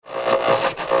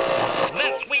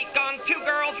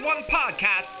One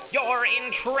podcast, your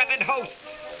intrepid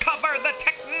hosts cover the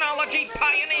technology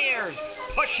pioneers,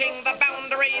 pushing the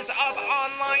boundaries of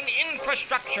online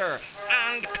infrastructure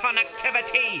and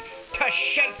connectivity to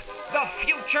shape the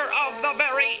future of the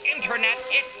very internet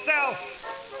itself.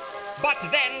 But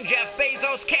then Jeff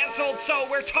Bezos canceled, so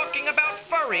we're talking about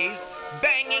furries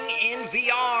banging in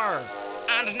VR.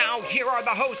 And now here are the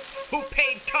hosts who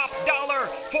paid top dollar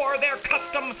for their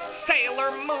custom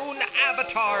Sailor Moon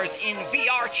avatars in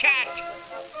VR chat.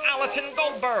 Allison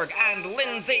Goldberg and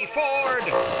Lindsay Ford.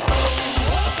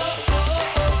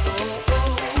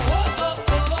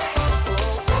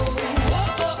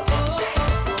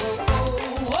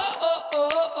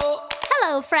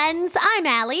 Hello, friends. I'm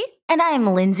Allie. And I'm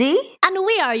Lindsay. And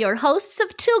we are your hosts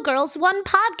of Two Girls, One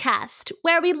Podcast,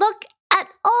 where we look at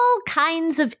all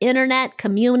kinds of internet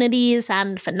communities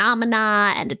and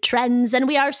phenomena and trends. And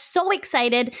we are so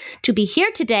excited to be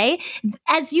here today.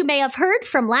 As you may have heard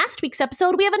from last week's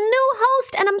episode, we have a new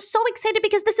host, and I'm so excited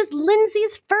because this is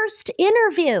Lindsay's first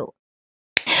interview.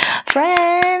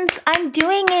 Friends, I'm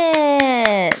doing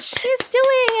it. She's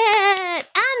doing it.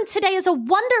 And today is a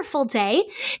wonderful day.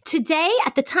 Today,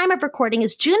 at the time of recording,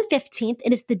 is June 15th.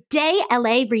 It is the day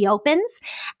LA reopens.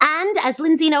 And as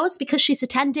Lindsay knows, because she's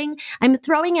attending, I'm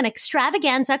throwing an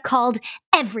extravaganza called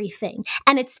Everything.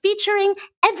 And it's featuring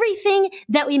everything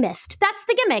that we missed. That's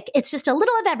the gimmick. It's just a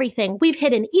little of everything. We've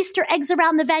hidden Easter eggs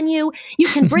around the venue. You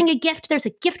can bring a gift. There's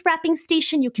a gift wrapping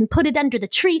station. You can put it under the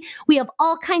tree. We have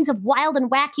all kinds of wild and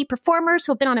wacky performers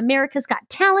who have been on America's Got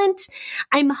Talent.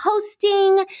 I'm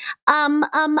hosting.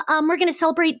 We're going to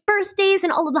celebrate birthdays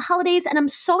and all of the holidays, and I'm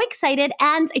so excited.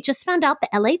 And I just found out the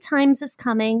LA Times is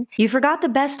coming. You forgot the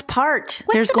best part.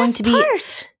 What's the best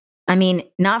part? I mean,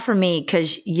 not for me,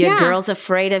 because your girl's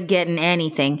afraid of getting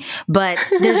anything, but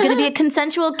there's going to be a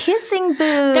consensual kissing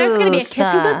booth. There's going to be a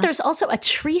kissing booth. There's also a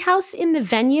treehouse in the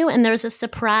venue, and there's a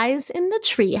surprise in the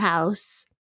treehouse.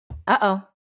 Uh-oh.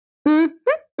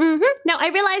 Now, I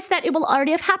realize that it will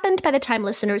already have happened by the time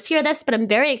listeners hear this, but I'm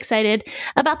very excited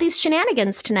about these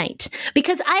shenanigans tonight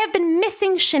because I have been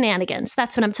missing shenanigans.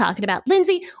 That's what I'm talking about.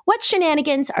 Lindsay, what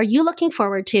shenanigans are you looking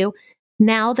forward to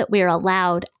now that we're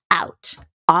allowed out?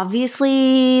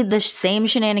 Obviously, the same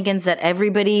shenanigans that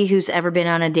everybody who's ever been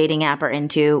on a dating app are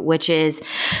into, which is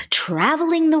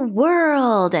traveling the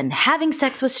world and having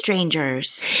sex with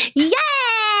strangers. Yeah!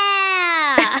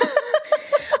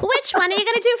 Which one are you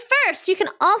going to do first? You can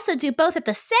also do both at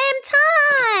the same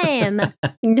time.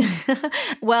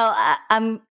 Well,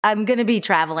 I'm going to be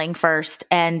traveling first,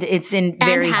 and it's in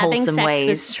very wholesome ways. And having sex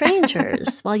with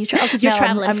strangers while you travel, because you're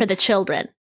traveling for the children.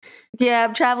 Yeah,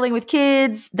 I'm traveling with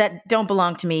kids that don't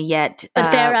belong to me yet.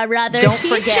 But there are other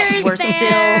teachers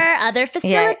there, other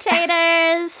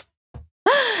facilitators.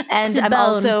 Yeah. And I'm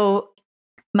also...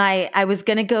 I was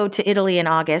going to go to Italy in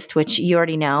August, which you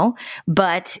already know,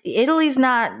 but Italy's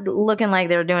not looking like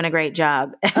they're doing a great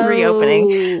job at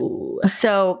reopening.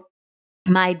 So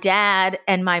my dad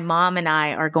and my mom and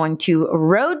I are going to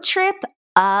road trip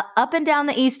up and down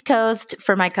the East Coast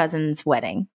for my cousin's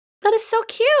wedding. That is so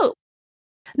cute.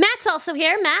 Matt's also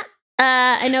here. Matt,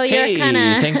 I know you're kind of...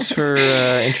 Hey, thanks for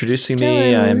introducing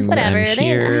me. I'm here, still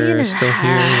here. Yep, still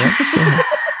here.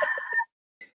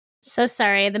 So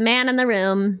sorry, the man in the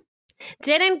room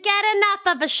didn't get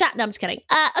enough of a shot. No, I'm just kidding.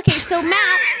 Okay, so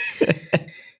Matt,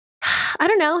 I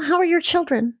don't know. How are your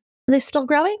children? Are they still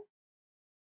growing?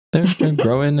 They're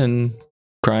growing and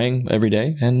crying every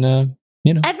day, and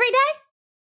every day.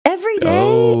 Every day.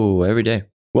 Oh, every day.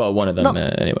 Well, one of them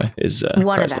anyway is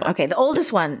one of them. Okay, the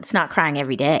oldest one's not crying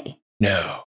every day.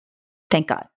 No, thank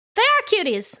God. They are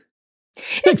cuties.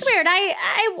 It's weird.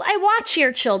 I watch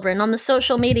your children on the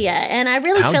social media, and I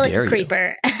really feel like a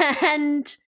creeper.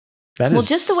 And that is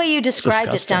just the way you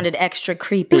described it sounded extra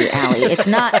creepy, Allie. It's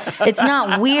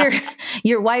not weird.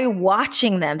 Why are you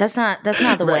watching them? That's not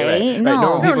the way. Right. No,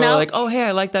 Normal people are like, oh, hey,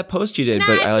 I like that post you did. Nah,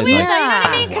 but it's I was weird, like, though, you know what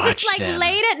I mean? Because it's like them.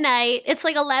 late at night. It's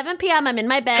like 11 p.m. I'm in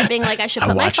my bed being like, I should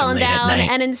put my phone down.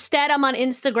 And instead I'm on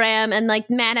Instagram and like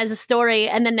Matt has a story.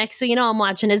 And then next thing you know, I'm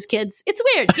watching his kids. It's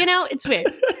weird. It's weird.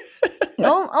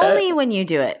 Only when you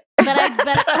do it. But only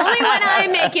when I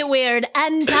make it weird.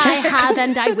 And I have,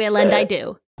 and I will, and I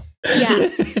do. Yeah.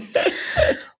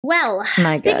 Well,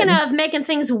 speaking of making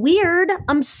things weird,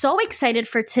 I'm so excited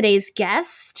for today's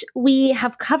guest. We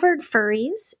have covered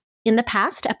furries in the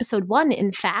past, episode 1,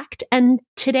 in fact. And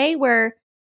today we're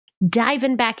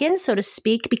diving back in, so to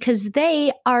speak, because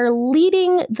they are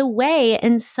leading the way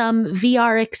in some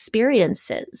VR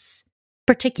experiences,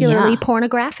 particularly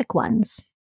pornographic ones.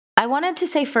 I wanted to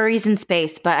say furries in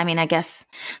space, but I mean, I guess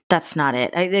that's not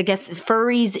it. I guess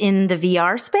furries in the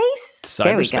VR space?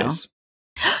 Cyberspace.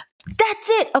 That's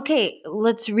it. Okay,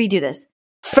 let's redo this.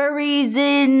 Furries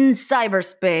in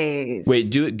cyberspace. Wait,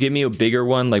 give me a bigger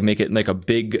one. Like make it like a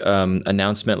big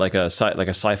announcement, like a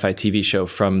sci-fi TV show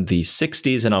from the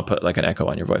 60s, and I'll put like an echo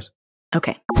on your voice.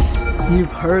 Okay.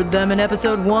 You've heard them in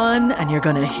episode 1, and you're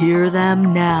gonna hear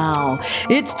them now.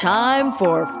 It's time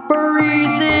for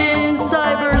Furries in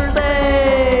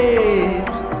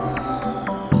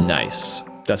cyberspace. Nice.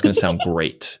 That's gonna sound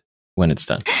great when it's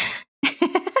done.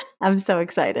 I'm so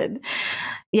excited.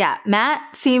 Yeah, Matt,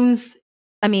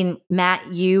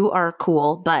 you are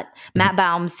cool, but Matt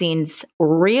Baum seems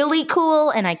really cool,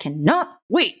 and I cannot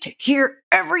wait to hear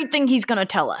everything he's going to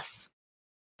tell us.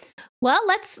 Well,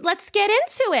 let's get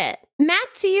into it. Matt,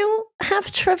 do you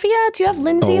have trivia? Do you have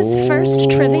Lindsay's first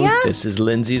trivia? This is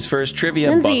Lindsay's first trivia.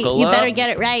 Lindsay, Buckle you up. better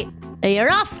get it right.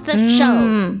 You're off the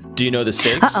show. Do you know the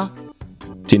stakes? Uh-oh.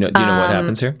 Do you know what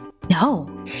happens here? No.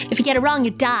 If you get it wrong, you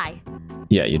die.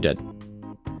 Yeah, you're dead.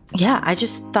 Yeah, I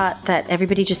just thought that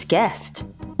everybody just guessed.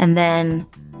 And then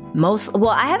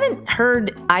I haven't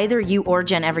heard either you or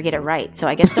Jen ever get it right. So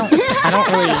I guess I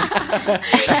don't really.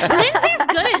 Lindsay's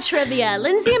good at trivia.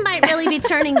 Lindsay might really be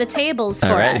turning the tables for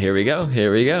us. All right, here we go.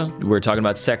 We're talking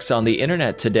about sex on the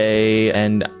internet today.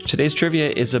 And today's trivia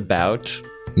is about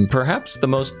perhaps the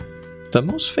most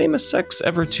famous sex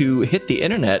ever to hit the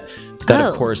internet. That,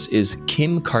 of course, is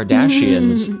Kim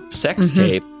Kardashian's sex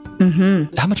tape.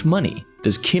 Mm-hmm. How much money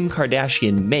does Kim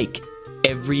Kardashian make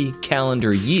every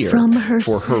calendar year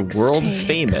for her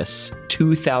world-famous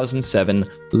 2007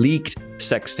 leaked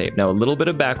sex tape? Now, a little bit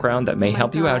of background that may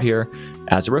help you out here.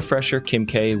 As a refresher, Kim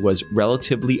K was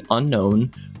relatively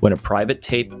unknown when a private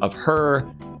tape of her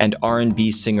and R&B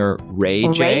singer Ray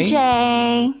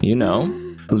J,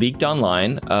 leaked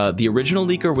online. The original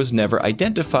leaker was never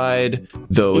identified,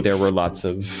 though there were lots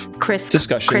of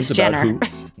discussions about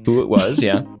who it was,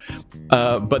 yeah.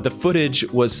 But the footage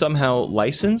was somehow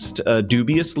licensed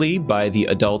dubiously by the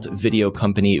adult video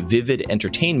company Vivid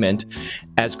Entertainment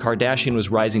as Kardashian was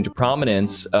rising to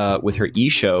prominence with her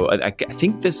E-show. I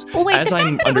think this,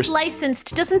 it was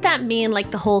licensed, doesn't that mean like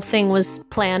the whole thing was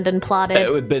planned and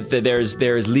plotted? But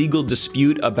there's legal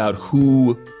dispute about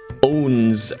who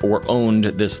owns or owned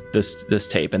this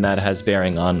tape, and that has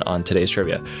bearing on today's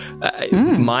trivia.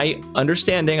 My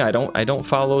understanding, I don't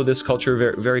follow this culture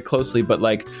very, very closely, but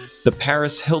like the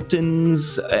Paris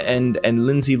Hiltons and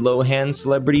Lindsay Lohan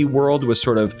celebrity world was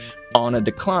sort of on a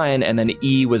decline, and then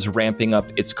E was ramping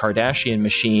up its Kardashian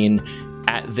machine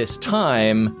at this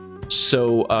time.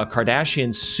 So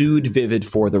Kardashian sued Vivid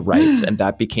for the rights, and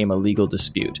that became a legal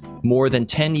dispute. More than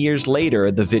 10 years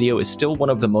later, the video is still one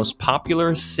of the most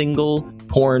popular single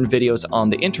porn videos on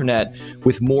the internet,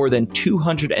 with more than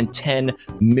 210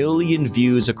 million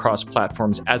views across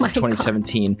platforms as of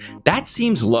 2017. God. That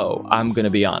seems low, I'm going to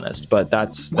be honest, but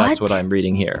that's what I'm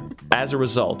reading here. As a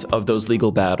result of those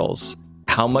legal battles,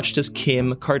 how much does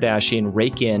Kim Kardashian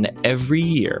rake in every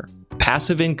year,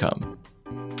 passive income,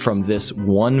 from this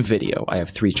one video? I have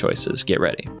 3 choices. Get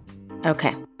ready.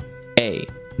 Okay. A,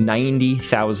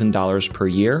 $90,000 per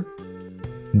year.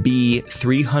 B,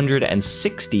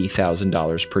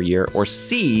 $360,000 per year. Or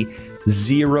C,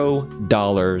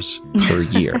 $0 per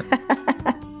year.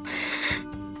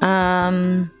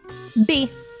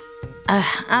 B.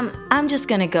 I'm just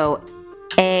gonna go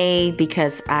A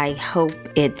because I hope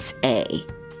it's A.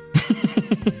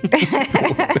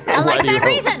 I like that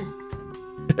reason.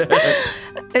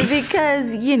 Because,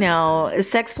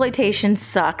 sexploitation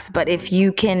sucks, but if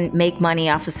you can make money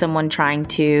off of someone trying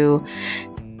to,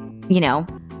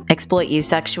 exploit you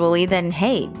sexually, then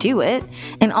hey, do it.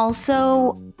 And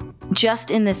also, just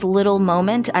in this little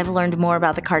moment, I've learned more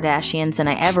about the Kardashians than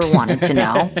I ever wanted to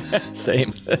know.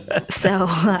 Same. So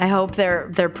I hope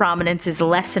their prominence is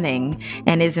lessening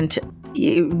and isn't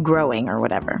growing or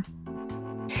whatever.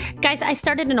 Guys, I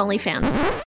started an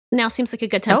OnlyFans. Now seems like a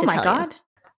good time to tell you.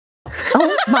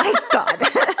 Oh my God.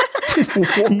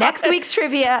 Next week's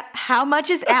trivia, how much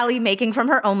is Allie making from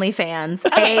her OnlyFans?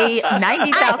 A,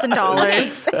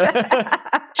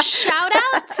 $90,000. Shout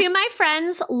out to my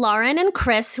friends Lauren and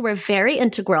Chris, who were very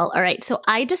integral. All right, so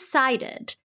I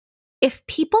decided if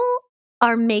people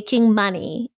are making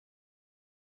money,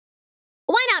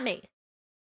 why not me?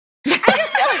 I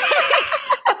just feel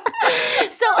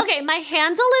like... So, okay, my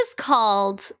handle is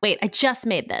called, wait, I just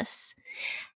made this.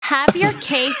 Have your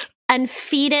cake and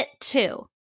feed it too.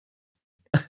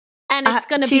 And it's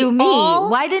going to be me. All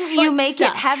Why didn't you make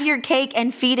stuff. it have your cake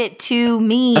and feed it to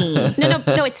me?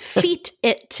 No, it's feed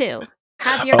it too.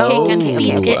 have your cake and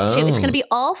feed it too. It's Oh. going to be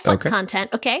all foot Okay. content,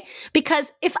 okay?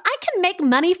 Because if I can make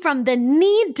money from the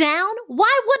knee down,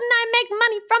 why wouldn't I make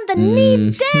money from the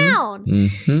knee down?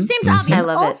 Mhm, Seems mhm. obvious. I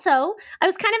love it. Also, I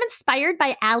was kind of inspired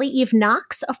by Allie Eve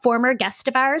Knox, a former guest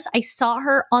of ours. I saw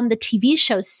her on the TV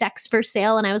show Sex for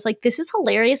Sale, and I was like, this is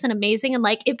hilarious and amazing. And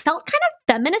like, it felt kind of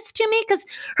feminist to me because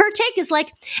her take is like,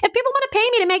 if people want to pay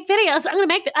me to make videos, I'm going to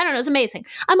make it. I don't know. It's amazing.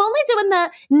 I'm only doing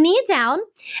the knee down.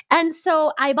 And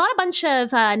so I bought a bunch of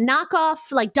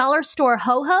knockoff, like dollar store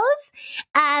ho-hos.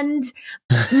 And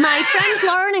my friends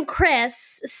Lauren and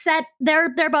Chris said, they're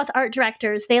both art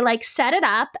directors. They like set it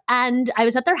up, and I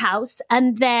was at their house.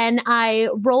 And then I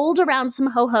rolled around some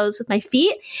ho-hos with my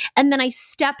feet. And then I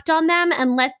stepped on them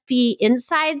and let the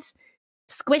insides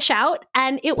squish out.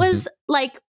 And it was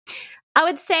like, I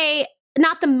would say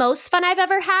not the most fun I've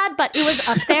ever had, but it was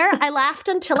up there. I laughed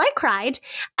until I cried.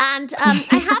 And I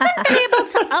haven't been able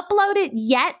to upload it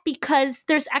yet because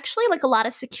there's actually like a lot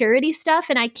of security stuff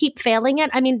and I keep failing it.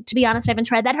 I mean, to be honest, I haven't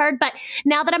tried that hard, but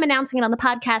now that I'm announcing it on the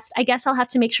podcast, I guess I'll have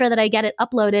to make sure that I get it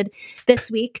uploaded this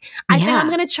week. I think I'm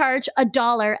going to charge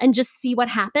 $1 and just see what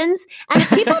happens. And if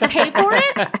people pay for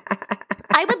it,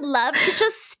 I would love to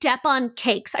just step on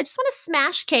cakes. I just want to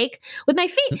smash cake with my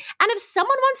feet. And if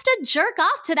someone wants to jerk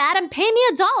off to that and pay me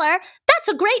 $1, that's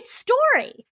a great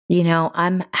story. You know,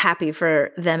 I'm happy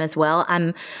for them as well.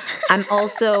 I'm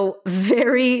also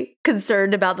very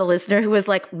concerned about the listener who was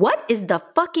like, what is the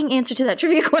fucking answer to that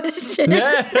trivia question?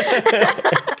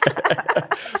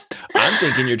 I'm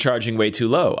thinking you're charging way too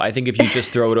low. I think if you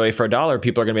just throw it away for $1,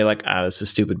 people are going to be like, this is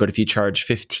stupid. But if you charge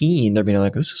 $15, they're going to be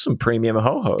like, this is some premium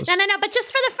ho-hos. No, but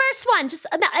just for the first one,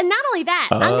 and not only that,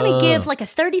 I'm going to give like a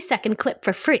 30-second clip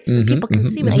for free so people can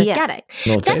see what they're getting.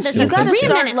 Then there's a You got to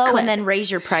start 3-minute low clip. and then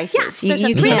raise your prices. Yes, there's a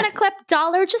 3-minute clip,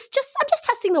 $1. Just I'm just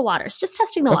testing the waters. Just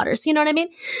testing the waters. You know what I mean?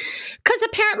 Because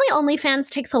apparently OnlyFans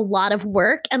takes a lot of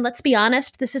work, and let's be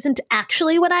honest, this isn't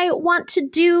actually what I want to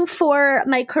do for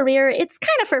my career. It's kind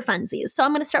of for funsies. So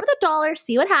I'm going to start with $1,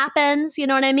 see what happens. You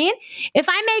know what I mean? If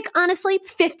I make honestly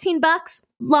 $15,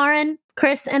 Lauren,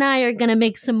 Chris, and I are going to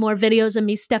make some more videos of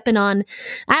me stepping on,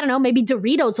 I don't know, maybe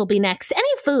Doritos will be next.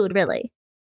 Any food, really.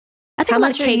 I think How a lot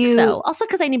much of are cakes, you- though. Also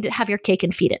because I need to have your cake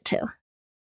and feed it, too.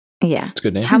 Yeah. It's a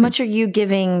good name. How much are you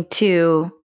giving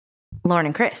to Lauren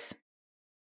and Chris?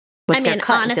 What's their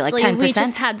cut? Is it honestly, like 10%? we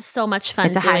just had so much fun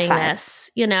It's a high doing five. this.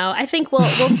 You know, I think we'll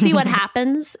see what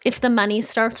happens if the money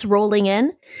starts rolling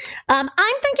in. I'm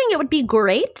thinking it would be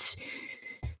great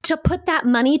to put that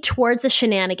money towards a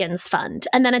shenanigans fund.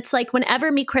 And then it's like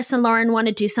whenever me, Chris, and Lauren want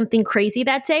to do something crazy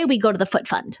that day, we go to the foot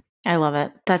fund. I love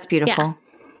it. That's beautiful. Yeah.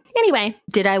 Anyway,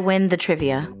 Did I win the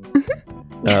trivia?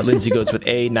 Lindsay goes with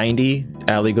A, 90.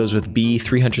 Allie goes with B,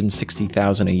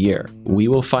 360,000 a year. We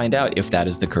will find out if that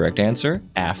is the correct answer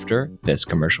after this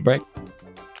commercial break.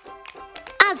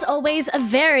 as always, a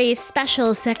very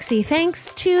special sexy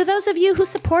thanks to those of you who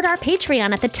support our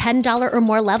Patreon at the $10 or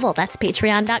more level. That's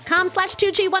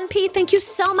patreon.com/2G1P. Thank you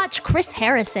so much, Chris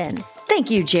Harrison, Thank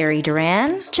you, Jerry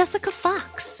Duran, Jessica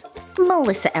Fox,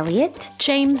 Melissa Elliott,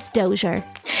 James Dozier,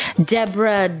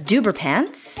 Deborah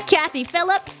Duberpants, Kathy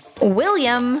Phillips,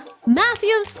 William,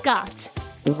 Matthew Scott.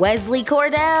 Wesley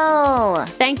Cordell.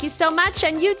 Thank you so much,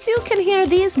 and you too can hear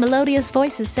these melodious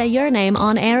voices say your name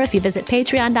on air if you visit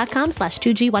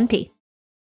patreon.com/2G1P.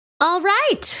 All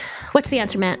right. What's the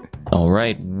answer, Matt? All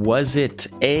right. Was it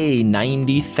A,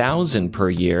 90,000 per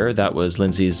year? That was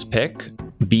Lindsay's pick.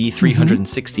 B,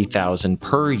 360,000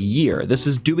 per year. This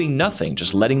is doing nothing,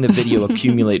 just letting the video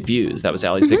accumulate views. That was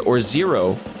Allie's pick. Or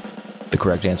 0. The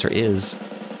correct answer is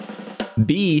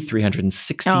B,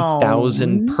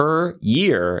 360,000 per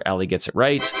year. Allie gets it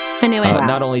right. I knew it.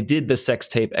 Not only did the sex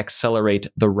tape accelerate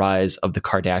the rise of the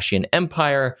Kardashian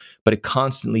empire, but it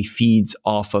constantly feeds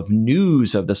off of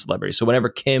news of the celebrity. So whenever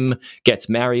Kim gets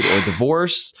married or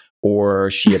divorced,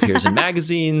 or she appears in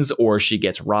magazines, or she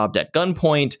gets robbed at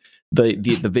gunpoint, the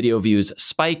video views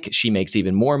spike. She makes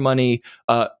even more money.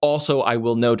 Also, I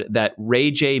will note that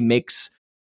Ray J makes...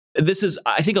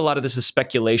 I think a lot of this is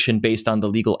speculation based on the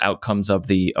legal outcomes of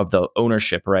the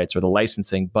ownership rights or the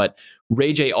licensing, but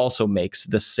Ray J also makes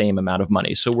the same amount of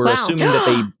money. So we're assuming that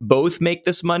they both make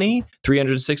this money,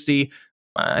 360.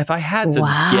 If I had to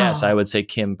guess, I would say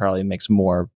Kim probably makes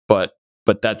more, but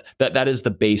that is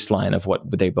the baseline of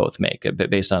what they both make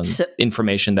based on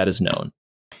information that is known.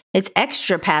 It's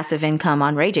extra passive income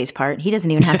on Ray J's part. He doesn't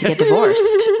even have to get divorced.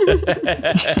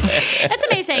 That's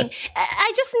amazing.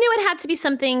 I just knew it had to be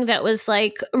something that was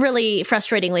like really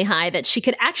frustratingly high, that she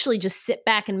could actually just sit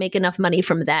back and make enough money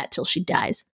from that till she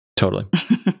dies. Totally.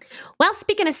 Well,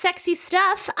 speaking of sexy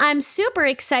stuff, I'm super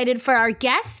excited for our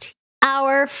guest.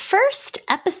 Our first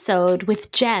episode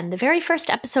with Jen, the very first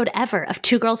episode ever of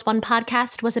Two Girls, One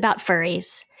Podcast, was about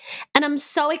furries. And I'm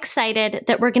so excited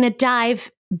that we're going to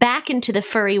dive back into the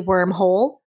furry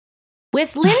wormhole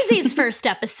with Lindsay's first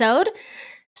episode.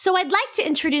 So I'd like to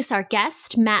introduce our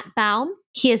guest, Matt Baum.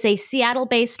 He is a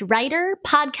Seattle-based writer,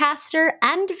 podcaster,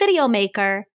 and video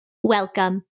maker.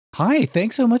 Welcome. Hi,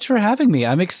 thanks so much for having me.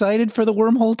 I'm excited for the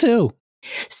wormhole too.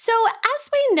 So as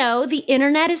we know, the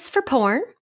internet is for porn.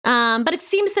 But it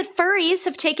seems that furries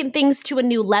have taken things to a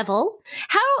new level.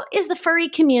 How is the furry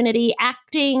community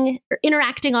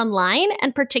interacting online,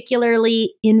 and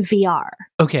particularly in VR?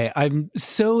 Okay, I'm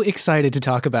so excited to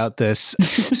talk about this.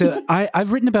 So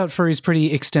I've written about furries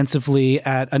pretty extensively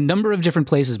at a number of different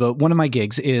places, but one of my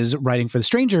gigs is writing for The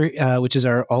Stranger, which is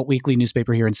our alt-weekly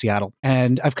newspaper here in Seattle.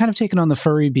 And I've kind of taken on the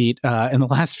furry beat in the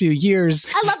last few years.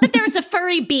 I love that there's a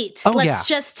furry beat. Let's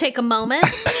just take a moment.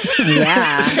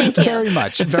 Yeah. Thank you.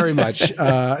 Very much.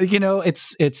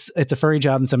 It's a furry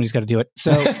job and somebody's got to do it.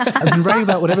 So I've been writing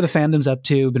about whatever the fandom's up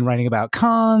to, been writing about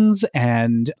cons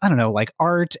and, I don't know, like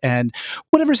art and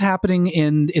whatever's happening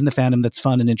in the fandom that's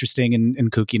fun and interesting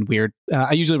and kooky and weird.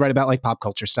 I usually write about like pop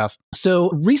culture stuff.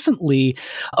 So recently,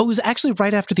 it was actually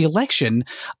right after the election.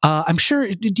 I'm sure,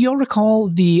 do y'all recall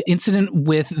the incident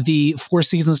with the Four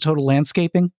Seasons Total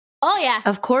Landscaping? Oh, yeah.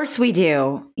 Of course we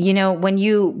do. You know, when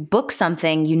you book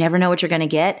something, you never know what you're going to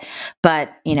get.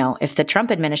 But, you know, if the Trump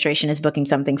administration is booking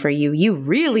something for you, you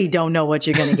really don't know what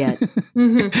you're going to get.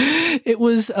 Mm-hmm. It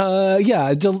was,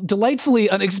 delightfully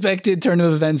unexpected turn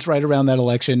of events right around that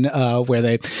election, where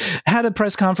they had a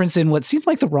press conference in what seemed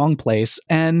like the wrong place.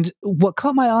 And what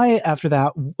caught my eye after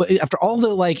that, after all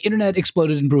the like internet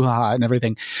exploded in brouhaha and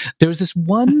everything, there was this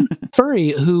one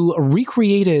furry who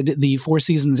recreated the Four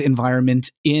Seasons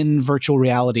environment in virtual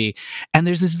reality. And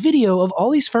there's this video of all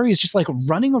these furries just like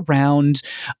running around,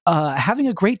 having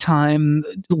a great time,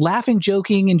 laughing,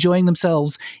 joking, enjoying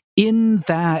themselves in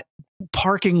that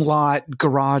parking lot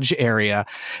garage area.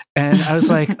 And I was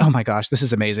like, oh my gosh, this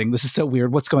is amazing. This is so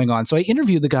weird. What's going on? So I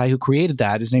interviewed the guy who created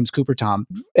that. His name's Cooper Tom,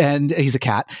 and he's a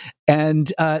cat.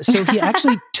 And so he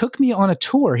actually took me on a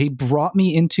tour. He brought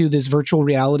me into this virtual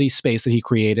reality space that he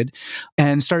created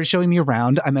and started showing me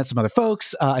around. I met some other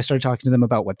folks. I started talking to them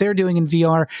about what they're doing in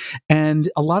VR. And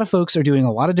a lot of folks are doing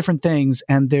a lot of different things.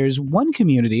 And there's one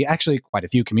community, actually quite a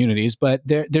few communities, but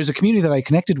there's a community that I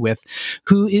connected with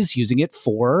who is using it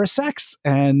for sex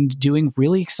and doing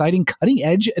really exciting, cutting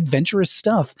edge, adventurous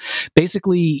stuff.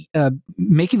 Basically,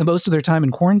 making the most of their time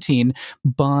in quarantine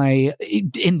by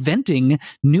inventing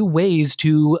new ways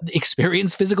to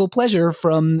experience physical pleasure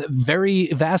from very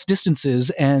vast distances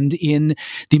and in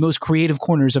the most creative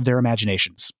corners of their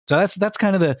imaginations. So that's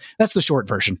kind of that's the short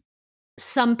version.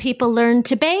 Some people learn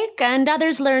to bake and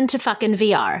others learn to fuck in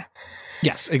VR.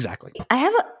 Yes, exactly. I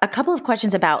have a couple of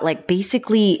questions about like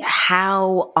basically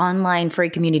how online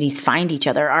furry communities find each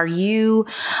other. Are you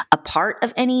a part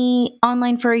of any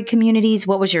online furry communities?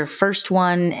 What was your first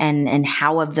one, and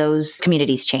how have those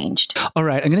communities changed? All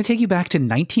right, I'm going to take you back to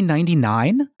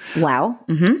 1999. Wow.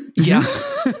 Mm-hmm. Yeah.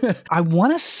 I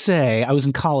want to say I was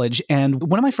in college and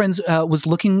one of my friends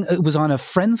was on a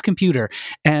friend's computer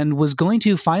and was going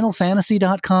to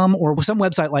finalfantasy.com or some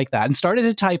website like that and started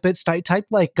to type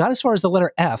it, got as far as the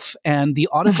letter F, and the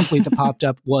autocomplete that popped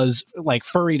up was like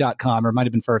furry.com, or it might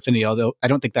have been Fur Affinity, although I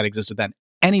don't think that existed then.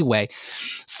 Anyway,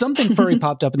 something furry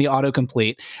popped up in the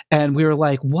autocomplete, and we were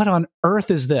like, what on earth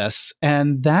is this?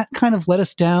 And that kind of led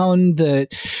us down the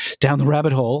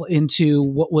rabbit hole into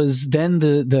what was then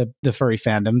the furry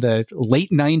fandom, the late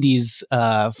 90s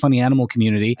funny animal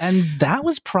community. And that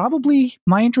was probably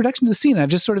my introduction to the scene. I've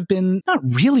just sort of been not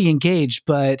really engaged,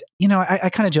 but, you know, I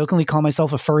kind of jokingly call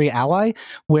myself a furry ally,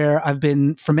 where I've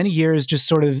been for many years just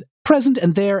sort of present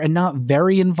and there and not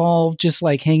very involved, just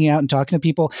like hanging out and talking to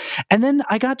people. And then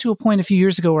I got to a point a few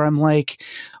years ago where I'm like,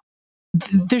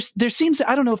 there seems,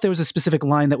 I don't know if there was a specific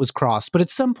line that was crossed, but at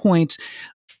some point,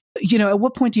 you know, at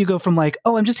what point do you go from like,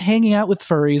 oh, I'm just hanging out with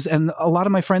furries and a lot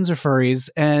of my friends are furries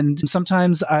and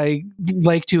sometimes I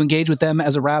like to engage with them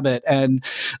as a rabbit and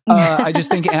I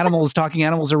just think talking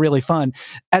animals are really fun.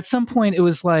 At some point it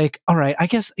was like, all right, I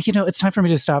guess, you know, it's time for me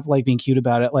to stop like being cute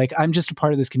about it. Like I'm just a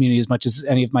part of this community as much as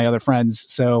any of my other friends.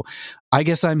 So I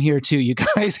guess I'm here too, you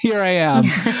guys. Here I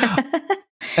am.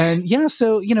 And yeah,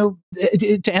 so, you know,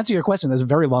 to answer your question, that's a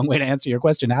very long way to answer your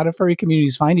question. How do furry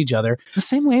communities find each other? The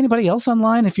same way anybody else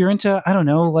online. If you're into, I don't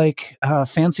know, like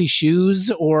fancy shoes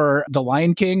or The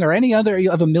Lion King or any other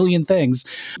of a million things,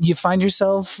 you find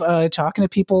yourself talking to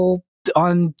people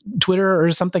on Twitter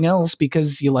or something else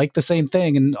because you like the same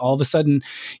thing. And all of a sudden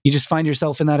you just find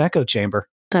yourself in that echo chamber.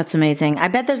 That's amazing. I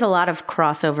bet there's a lot of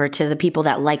crossover to the people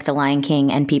that like The Lion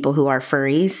King and people who are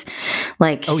furries.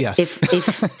 Like, oh yes,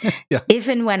 if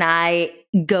and when I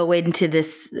go into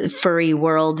this furry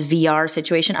world VR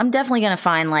situation, I'm definitely going to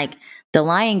find like the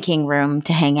Lion King room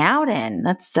to hang out in.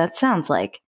 That sounds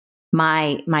like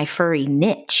my furry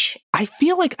niche. I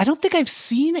feel like I don't think I've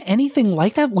seen anything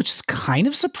like that, which kind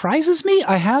of surprises me.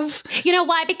 I have. You know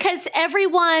why? Because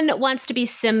everyone wants to be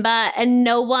Simba, and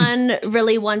no one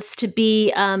really wants to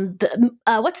be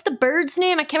what's the bird's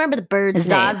name? I can't remember the bird's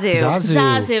name.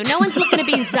 Zazu. No one's looking to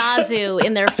be Zazu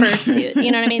in their fursuit. You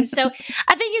know what I mean? So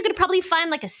I think you could probably find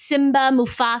like a Simba,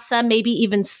 Mufasa, maybe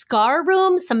even Scar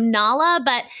room, some Nala.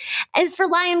 But as for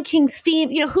Lion King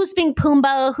theme, who's being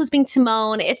Pumbaa, who's being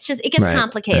Timon? It gets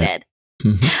complicated. Right.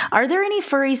 Mm-hmm. Are there any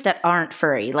furries that aren't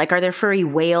furry? Like, are there furry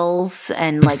whales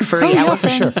and like furry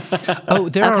elephants? For sure.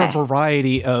 There are a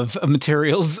variety of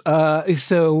materials.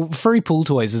 So furry pool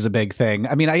toys is a big thing.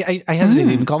 I mean, I hesitate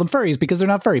to even call them furries because they're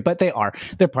not furry, but they are.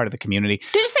 They're part of the community.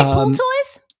 Did you say pool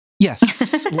toys?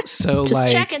 Yes. So just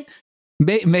like checking.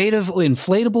 Made of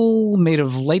inflatable, made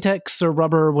of latex or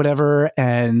rubber, or whatever,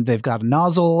 and they've got a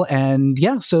nozzle. And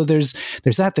yeah, so there's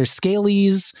that. There's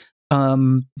scalies.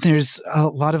 There's a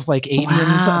lot of like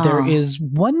avians. Wow. There is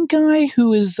one guy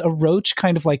who is a roach,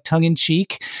 kind of like tongue in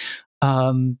cheek.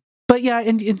 But yeah,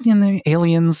 and the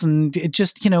aliens, and it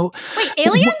just, Wait,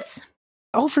 aliens?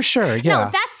 Oh, for sure. Yeah. No,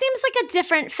 that seems like a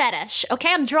different fetish.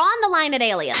 Okay, I'm drawing the line at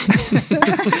aliens. Aliens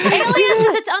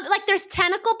is its own. Like, there's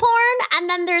tentacle porn, and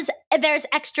then there's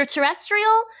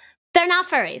extraterrestrial. They're not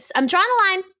furries. I'm drawing a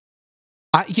line.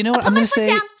 You know what? I'm going to say.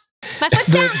 Down. My foot's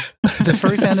down. The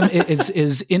furry fandom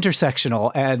is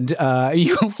intersectional, and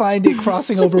you'll find it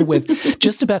crossing over with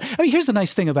just about. I mean, here's the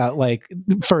nice thing about like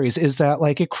furries is that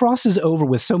like it crosses over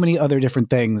with so many other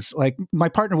different things. Like my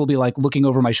partner will be like looking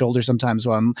over my shoulder sometimes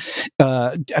while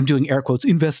I'm doing air quotes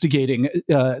investigating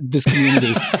this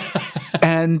community.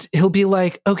 And he'll be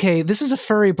like, okay, this is a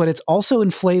furry, but it's also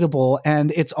inflatable.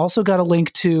 And it's also got a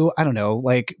link to, I don't know,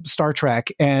 like Star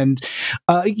Trek. And,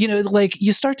 like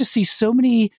you start to see so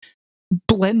many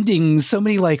blendings, so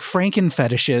many like Franken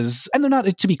fetishes. And they're not,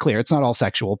 to be clear, it's not all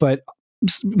sexual, but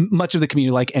much of the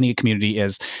community, like any community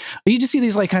is. You just see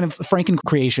these like kind of Franken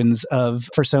creations of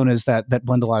personas that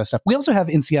blend a lot of stuff. We also have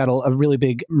in Seattle a really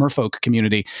big merfolk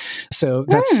community. So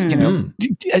that's,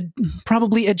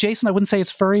 probably adjacent. I wouldn't say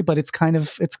it's furry, but it's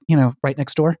right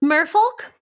next door.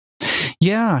 Merfolk?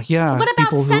 Yeah. What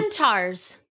about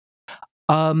centaurs?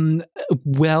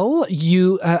 Well,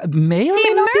 you may or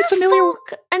may not be familiar.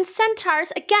 Merfolk and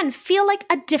centaurs, again, feel like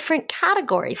a different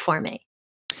category for me.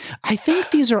 I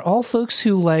think these are all folks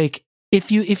who like,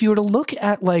 if you were to look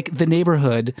at like the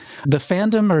neighborhood, the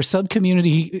fandom or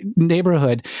sub-community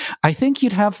neighborhood, I think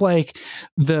you'd have like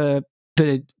the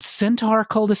centaur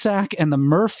cul-de-sac and the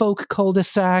merfolk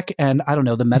cul-de-sac and I don't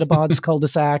know, the metabods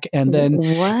cul-de-sac. And then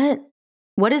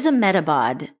what is a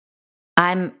metabod?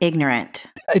 I'm ignorant.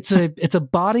 It's a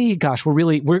body. Gosh,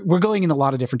 we're going in a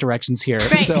lot of different directions here.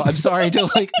 Right. So I'm sorry to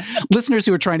like listeners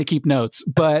who are trying to keep notes,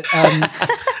 but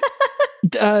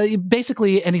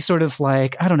basically any sort of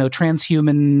like, I don't know,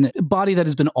 transhuman body that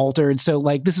has been altered. So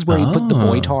like this is where you put the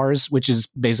boitars, which is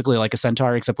basically like a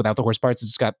centaur except without the horse parts.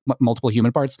 It's got multiple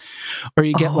human parts. Or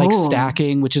you get like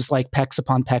stacking, which is like pecs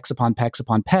upon pecs upon pecs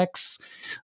upon pecs.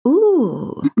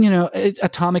 Ooh.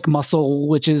 Atomic muscle,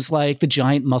 which is like the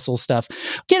giant muscle stuff,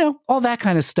 all that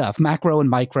kind of stuff, macro and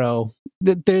micro.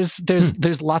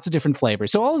 There's lots of different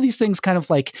flavors. So all of these things kind of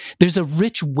like, there's a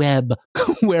rich web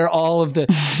where all of the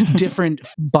different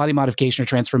body modification or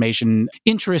transformation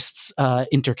interests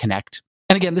interconnect.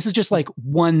 And again, this is just like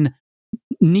one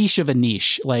niche of a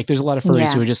niche. Like there's a lot of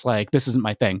furries who are just like, this isn't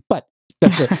my thing, but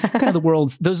that's kind of the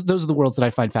worlds. Those are the worlds that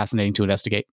I find fascinating to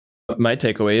investigate. My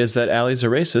takeaway is that Allie's a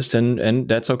racist, and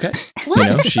that's okay.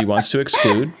 What? She wants to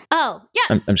exclude. Oh,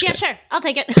 yeah. I'm just kidding. Sure. I'll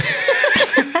take it.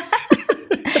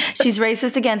 She's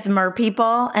racist against mer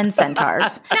people and centaurs.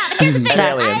 No, but here's the thing.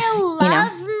 I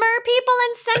love mer people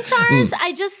and centaurs.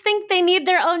 I just think they need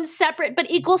their own separate but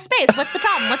equal space. What's the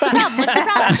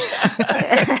problem?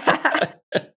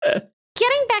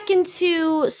 Getting back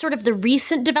into sort of the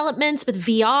recent developments with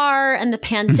VR and the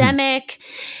pandemic,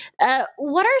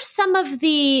 what are some of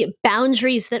the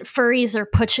boundaries that furries are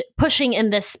pushing in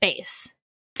this space?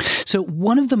 So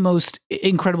one of the most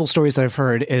incredible stories that I've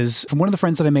heard is from one of the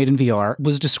friends that I made in VR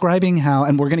was describing how,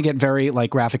 and we're going to get very like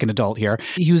graphic and adult here.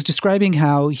 He was describing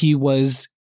how he was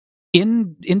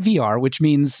in VR, which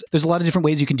means there's a lot of different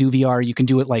ways you can do VR. You can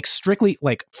do it like strictly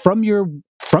like from your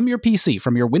from your PC,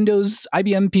 from your Windows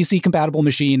IBM PC compatible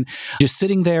machine, just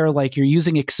sitting there like you're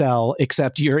using Excel,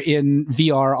 except you're in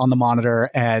VR on the monitor,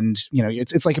 and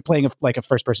it's like you're playing a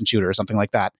first person shooter or something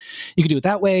like that. You could do it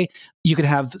that way. You could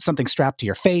have something strapped to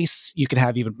your face. You could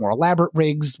have even more elaborate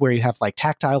rigs where you have like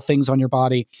tactile things on your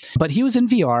body. But he was in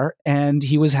VR and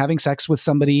he was having sex with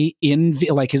somebody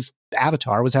like his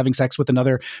avatar was having sex with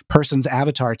another person's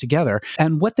avatar together.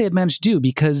 And what they had managed to do,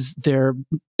 because they're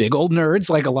big old nerds,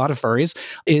 like a lot of furries,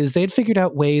 is they had figured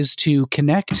out ways to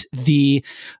connect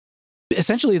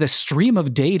essentially the stream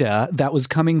of data that was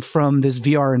coming from this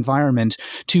VR environment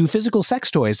to physical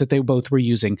sex toys that they both were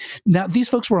using. Now, these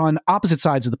folks were on opposite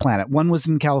sides of the planet. One was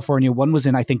in California, one was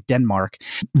in, I think, Denmark.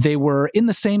 They were in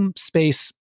the same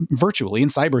space virtually in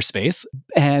cyberspace.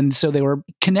 And so they were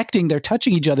connecting, they're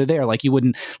touching each other there like you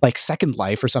wouldn't like Second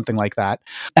Life or something like that.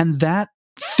 And that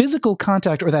physical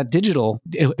contact or that digital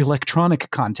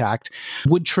electronic contact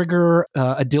would trigger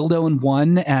a dildo in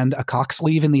one and a cock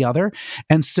sleeve in the other.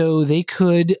 And so they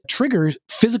could trigger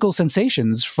physical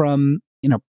sensations from,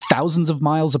 thousands of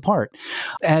miles apart.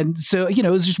 And so, it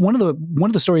was just one of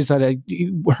the stories that I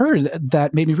heard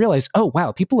that made me realize, oh,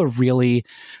 wow, people are really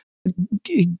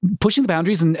pushing the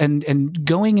boundaries and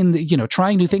going in the,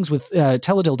 trying new things with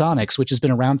teledildonics, which has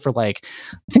been around for I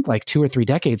think 2 or 3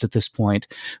 decades at this point.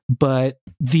 But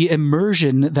the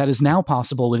immersion that is now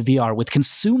possible with VR, with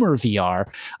consumer VR,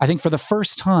 I think for the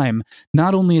first time,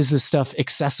 not only is this stuff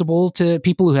accessible to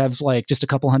people who have just a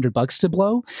couple $100 to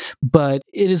blow, but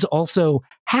it is also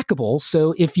hackable.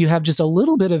 So if you have just a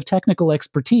little bit of technical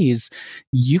expertise,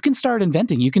 you can start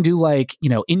inventing. You can do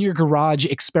in your garage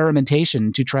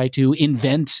experimentation to try to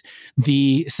invent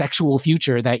the sexual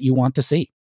future that you want to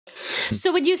see.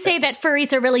 So would you say that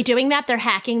furries are really doing that? They're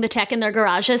hacking the tech in their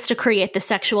garages to create the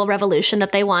sexual revolution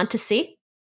that they want to see?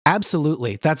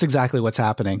 Absolutely. That's exactly what's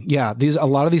happening. Yeah. A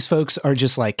lot of these folks are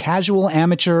just like casual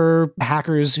amateur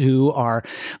hackers who are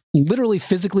literally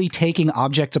physically taking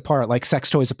objects apart, like sex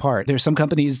toys apart. There's some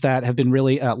companies that have been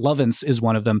really, Lovance is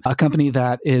one of them, a company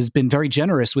that has been very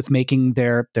generous with making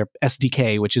their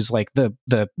SDK, which is like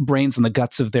the brains and the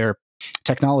guts of their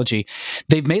technology.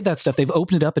 They've made that stuff. They've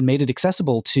opened it up and made it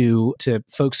accessible to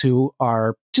folks who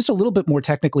are just a little bit more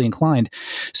technically inclined.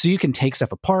 So you can take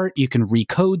stuff apart, you can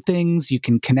recode things, you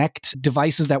can connect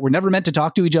devices that were never meant to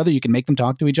talk to each other, you can make them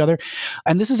talk to each other.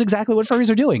 And this is exactly what furries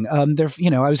are doing.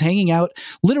 I was hanging out,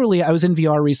 literally I was in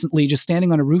VR recently, just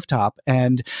standing on a rooftop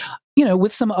and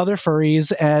with some other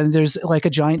furries, and there's like a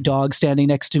giant dog standing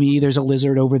next to me. There's a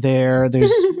lizard over there.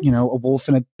 There's, a wolf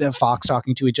and a fox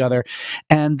talking to each other.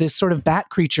 And this sort of bat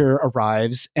creature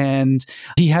arrives, and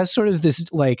he has sort of this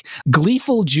like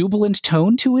gleeful, jubilant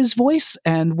tone to his voice.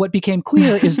 And what became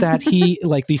clear is that he,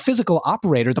 like the physical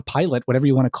operator, the pilot, whatever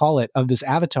you want to call it, of this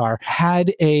avatar,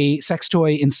 had a sex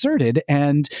toy inserted,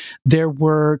 and there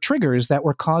were triggers that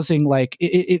were causing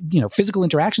physical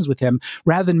interactions with him.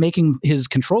 Rather than making his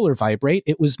controller vibrate,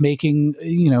 it was making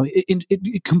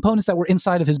components that were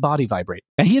inside of his body vibrate,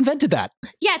 and he invented that.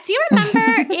 Yeah, do you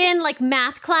remember in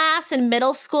math class in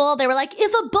middle school, they were like,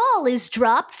 if a ball is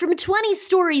dropped from 20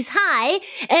 stories high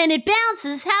and it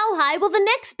bounces, how high will the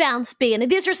next bounce be? And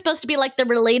these are supposed to be like the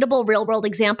relatable real world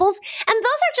examples, and those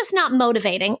are just not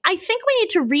motivating. I think we need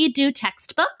to redo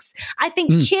textbooks. I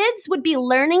think kids would be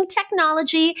learning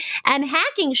technology and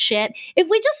hacking shit if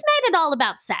we just made it all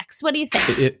about sex. What do you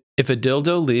think? If a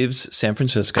dildo leaves San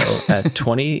Francisco at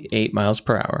 28 miles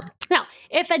per hour. Now,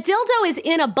 if a dildo is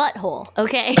in a butthole,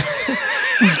 okay,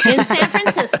 in San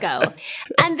Francisco,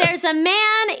 and there's a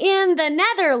man in the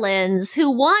Netherlands who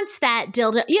wants that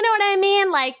dildo, you know what I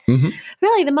mean?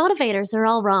 Really, the motivators are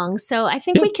all wrong. So I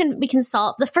think we can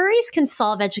solve, the furries can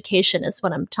solve education is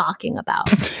what I'm talking about.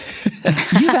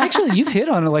 You've hit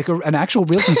on an actual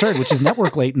real concern, which is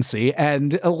network latency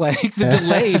and the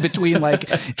delay between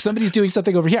if somebody's doing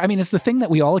something over here. I mean, it's the thing that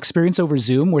we all experience over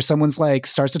Zoom where someone's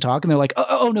starts to talk and they're like,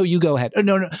 oh no, you go ahead.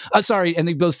 No, sorry. And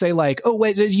they both say oh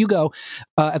wait, you go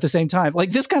at the same time.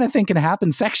 This kind of thing can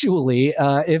happen sexually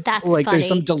if there's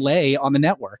some delay on the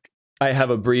network. I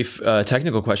have a brief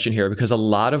technical question here, because a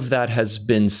lot of that has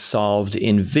been solved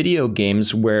in video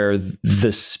games where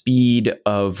the speed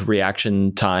of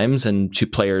reaction times and two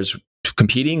players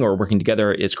competing or working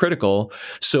together is critical.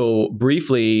 So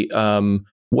briefly,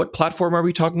 what platform are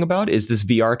we talking about? Is this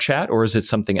VR chat or is it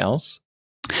something else?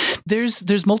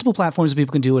 There's multiple platforms that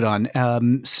people can do it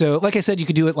on. So like I said, you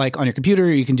could do it like on your computer,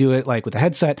 or you can do it like with a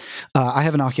headset. I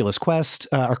have an Oculus Quest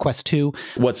or Quest 2.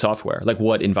 What software? Like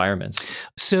what environments?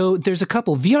 So there's a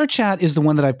couple. VRChat is the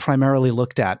one that I've primarily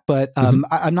looked at, but I'm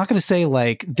not going to say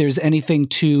like there's anything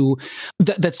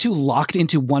that's too locked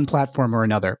into one platform or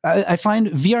another. I find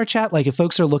VRChat, like if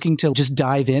folks are looking to just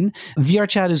dive in,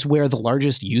 VRChat is where the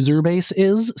largest user base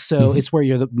is. So it's where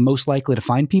you're the most likely to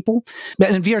find people.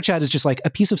 And VRChat is just like a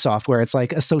piece of software. It's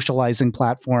like a socializing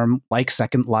platform like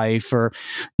Second Life or,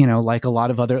 like a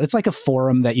lot of other, it's like a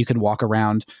forum that you can walk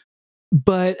around.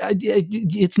 But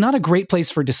it's not a great place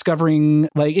for discovering,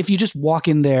 like if you just walk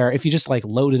in there, if you just like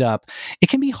load it up, it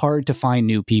can be hard to find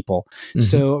new people.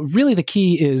 So really the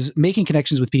key is making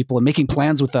connections with people and making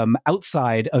plans with them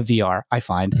outside of VR, I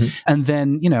find. And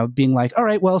then, being like, all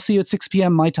right, well, see you at 6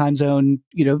 p.m. my time zone,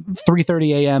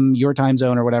 3:30 a.m. your time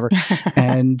zone or whatever,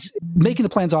 and making the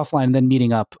plans offline and then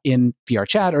meeting up in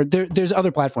VRChat, or there's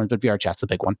other platforms, but VRChat's the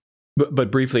big one.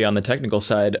 But briefly on the technical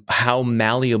side, how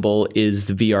malleable is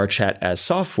the VRChat as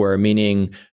software?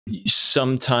 Meaning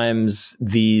sometimes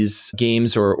these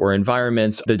games or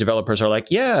environments, the developers are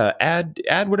like, yeah,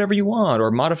 add whatever you want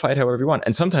or modify it however you want.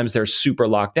 And sometimes they're super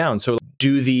locked down. So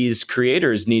do these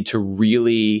creators need to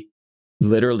really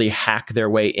literally hack their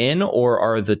way in, or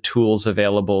are the tools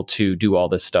available to do all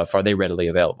this stuff? Are they readily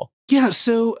available? Yeah,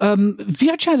 so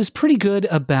VRChat is pretty good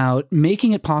about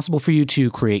making it possible for you to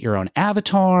create your own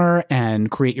avatar and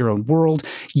create your own world.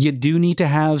 You do need to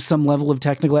have some level of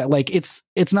technical, like it's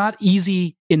not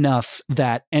easy enough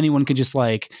that anyone can just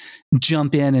like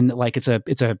jump in and like it's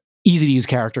a easy to use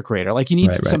character creator. Like you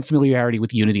need some familiarity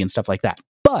with Unity and stuff like that.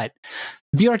 But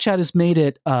VRChat has made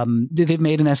it, they've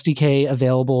made an SDK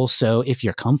available. So if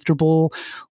you're comfortable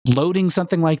loading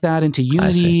something like that into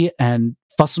Unity and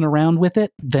fussing around with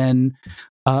it, then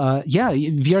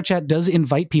VRChat does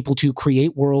invite people to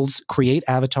create worlds, create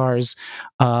avatars,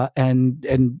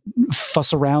 and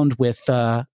fuss around with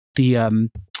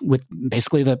with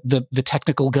basically the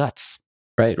technical guts.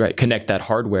 Right. Connect that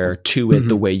hardware to it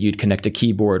the way you'd connect a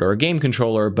keyboard or a game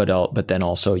controller, but then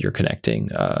also you're connecting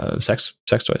sex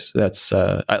toys. That's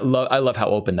I love how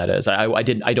open that is. I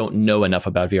don't know enough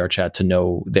about VRChat to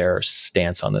know their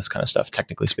stance on this kind of stuff,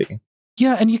 technically speaking.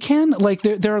 Yeah, and you can, like,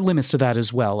 there are limits to that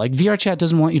as well. Like, VRChat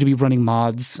doesn't want you to be running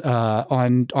mods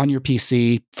on your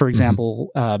PC, for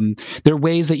example. There are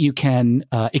ways that you can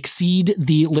exceed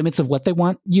the limits of what they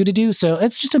want you to do. So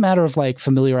it's just a matter of, like,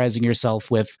 familiarizing yourself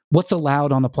with what's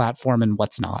allowed on the platform and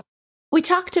what's not. We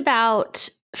talked about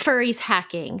furries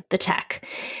hacking the tech.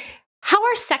 How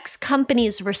are sex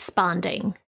companies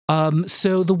responding?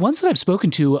 So the ones that I've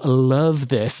spoken to love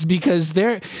this because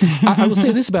I will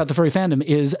say this about the furry fandom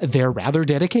is they're rather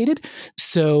dedicated.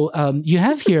 So you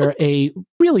have here a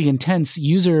really intense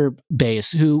user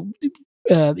base who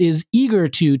is eager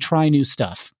to try new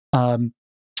stuff.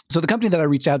 So the company that I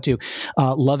reached out to,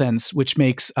 Lovense, which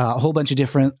makes a whole bunch of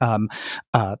different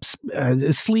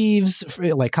sleeves,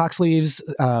 like cock sleeves,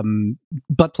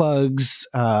 butt plugs,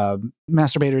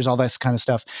 masturbators, all this kind of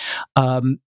stuff.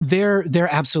 They're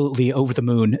absolutely over the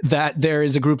moon that there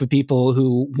is a group of people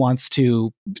who wants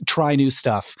to try new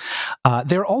stuff.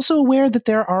 They're also aware that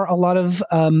there are a lot of,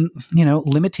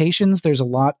 limitations. There's a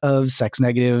lot of sex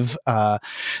negative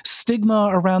stigma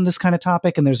around this kind of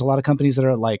topic. And there's a lot of companies that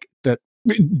are like, that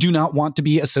do not want to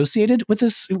be associated with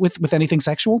this, with anything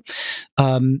sexual.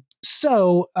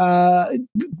 So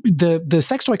the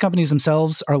sex toy companies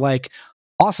themselves are like,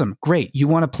 awesome, great. You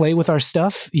want to play with our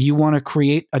stuff? You want to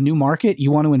create a new market?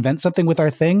 You want to invent something with our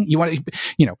thing? You want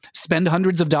to, spend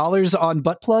hundreds of dollars on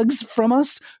butt plugs from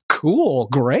us? Cool,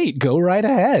 great, go right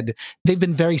ahead. They've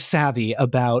been very savvy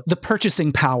about the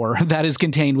purchasing power that is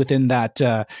contained within that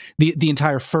the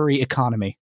entire furry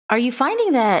economy. Are you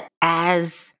finding that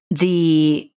as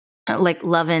the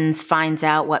Lovense finds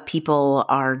out what people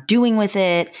are doing with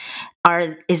it,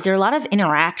 is there a lot of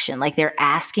interaction? Like they're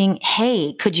asking,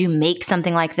 hey, could you make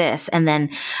something like this? And then,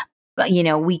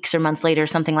 weeks or months later,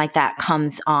 something like that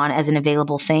comes on as an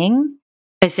available thing.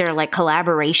 Is there like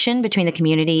collaboration between the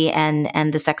community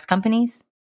and the sex companies?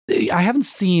 I haven't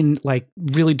seen like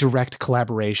really direct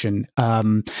collaboration.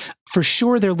 For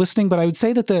sure, they're listening, but I would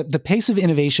say that the pace of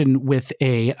innovation with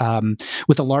a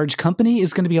large company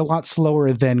is going to be a lot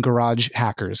slower than garage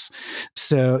hackers.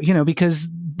 So because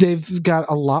they've got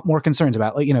a lot more concerns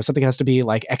about something has to be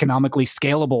like economically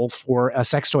scalable for a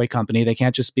sex toy company. They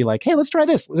can't just be like, hey, let's try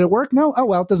this. Did it work? No. Oh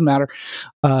well, it doesn't matter.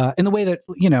 In the way that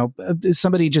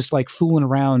somebody just like fooling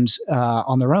around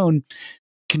on their own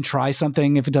can try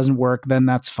something. If it doesn't work, then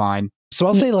that's fine. So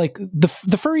I'll say like the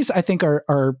furries, I think,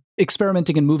 are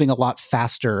experimenting and moving a lot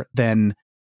faster than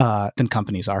than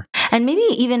companies are. And maybe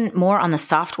even more on the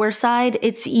software side,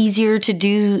 it's easier to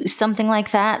do something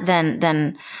like that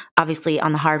than obviously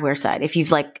on the hardware side. If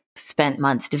you've like spent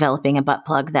months developing a butt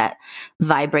plug that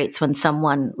vibrates when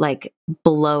someone like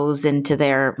blows into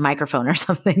their microphone or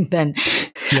something, then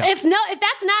if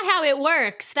that's not how it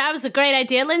works, that was a great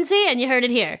idea, Lindsay, and you heard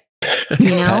it here.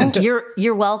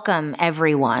 You're welcome,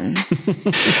 everyone.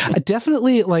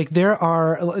 Definitely, like there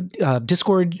are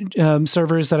Discord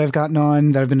servers that I've gotten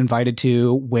on that I've been invited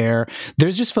to where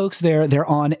there's just folks there. They're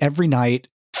on every night,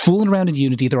 fooling around in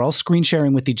Unity. They're all screen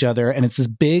sharing with each other, and it's this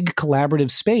big collaborative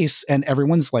space, and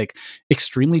everyone's like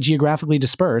extremely geographically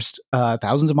dispersed,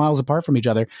 thousands of miles apart from each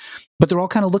other. But they're all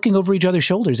kind of looking over each other's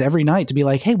shoulders every night to be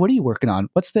like, hey, what are you working on?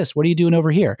 What's this? What are you doing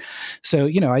over here? So,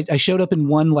 I showed up in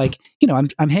one, like,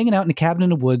 I'm hanging out in a cabin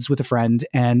in the woods with a friend,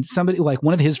 and somebody, like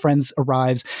one of his friends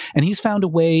arrives, and he's found a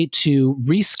way to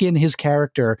reskin his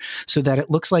character so that it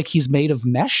looks like he's made of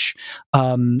mesh.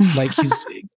 Like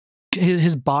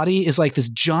his body is like this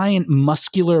giant,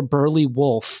 muscular, burly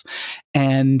wolf,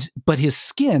 but his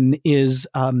skin is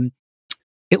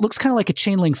it looks kind of like a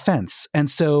chain link fence. And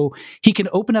so he can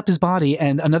open up his body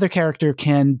and another character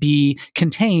can be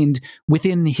contained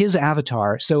within his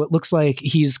avatar. So it looks like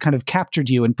he's kind of captured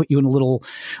you and put you in a little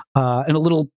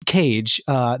cage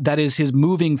that is his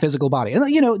moving physical body.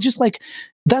 And, just like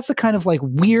that's the kind of like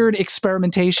weird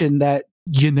experimentation that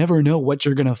you never know what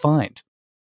you're going to find.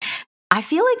 I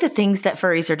feel like the things that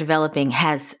furries are developing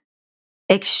has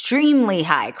extremely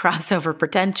high crossover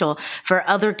potential for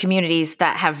other communities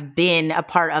that have been a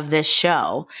part of this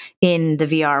show in the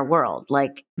VR world.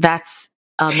 Like, that's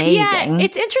amazing. Yeah,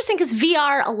 it's interesting because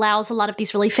VR allows a lot of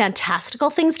these really fantastical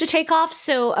things to take off.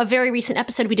 So a very recent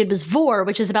episode we did was Vor,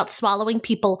 which is about swallowing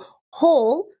people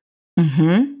whole.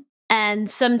 Mm-hmm.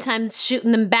 And sometimes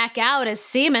shooting them back out as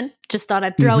semen. Just thought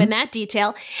I'd throw in that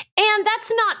detail. And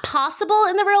that's not possible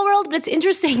in the real world, but it's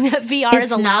interesting that VR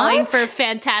is allowing for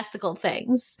fantastical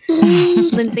things.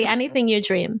 Lindsay, anything you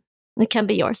dream, it can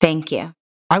be yours. Thank you.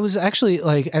 I was actually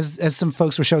like, as some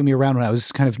folks were showing me around when I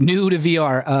was kind of new to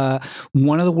VR,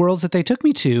 one of the worlds that they took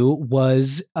me to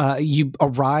was you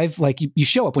arrive, like you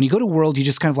show up. When you go to a world, you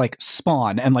just kind of like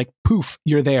spawn and like poof,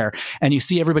 you're there. And you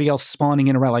see everybody else spawning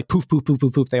in around, like poof, poof, poof,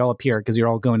 poof, poof. They all appear because you're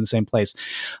all going to the same place.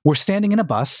 We're standing in a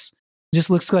bus. Just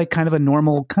looks like kind of a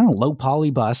normal, kind of low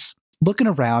poly bus. Looking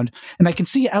around, and I can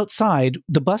see outside,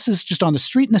 the bus is just on the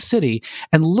street in a city,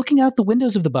 and looking out the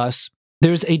windows of the bus,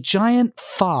 there's a giant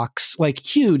fox, like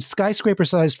huge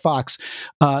skyscraper-sized fox,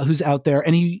 who's out there,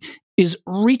 and he is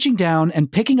reaching down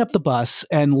and picking up the bus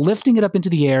and lifting it up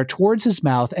into the air towards his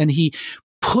mouth, and he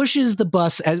pushes the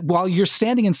bus while you're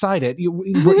standing inside it.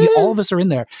 All of us are in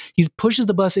there. He pushes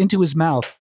the bus into his mouth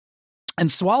and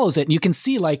swallows it. And you can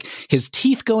see like his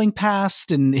teeth going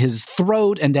past and his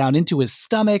throat and down into his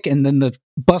stomach. And then the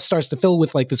bus starts to fill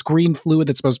with like this green fluid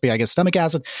that's supposed to be, I guess, stomach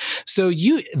acid. So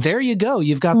there you go.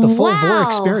 You've got the full Vor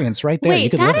experience right there.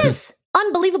 Wait, that is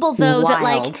unbelievable though. Wild. That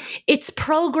like it's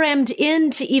programmed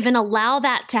in to even allow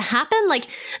that to happen. Like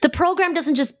the program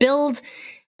doesn't just build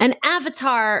an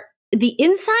avatar. The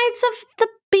insides of the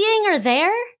being are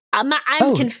there.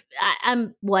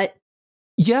 I'm what?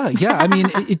 Yeah. I mean,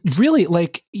 it really,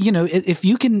 like, if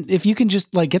you can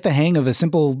just like get the hang of a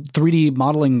simple 3D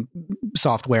modeling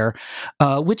software,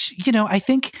 which, I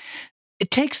think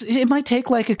it might take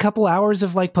like a couple hours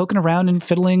of like poking around and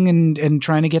fiddling and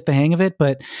trying to get the hang of it.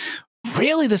 But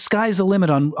really the sky's the limit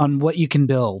on what you can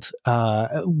build,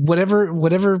 whatever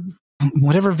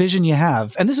vision you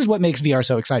have. And this is what makes VR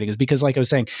so exciting, is because, like I was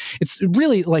saying, it's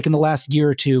really like in the last year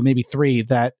or two, maybe 3,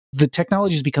 that the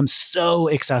technology has become so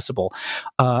accessible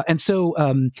and so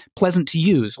pleasant to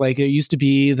use. Like it used to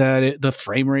be that the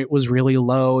frame rate was really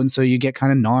low, and so you get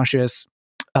kind of nauseous.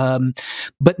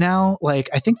 But now, like,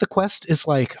 I think the Quest is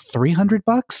like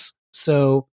 $300.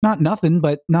 So not nothing,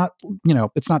 but not,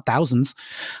 it's not thousands.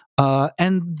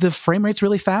 And the frame rate's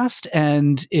really fast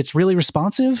and it's really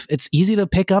responsive. It's easy to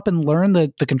pick up and learn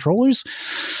the controllers.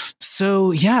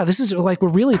 So yeah, this is like, we're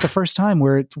really at the first time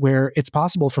where it's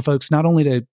possible for folks not only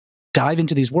to dive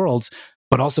into these worlds,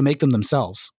 but also make them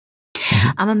themselves.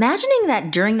 I'm imagining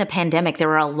that during the pandemic, there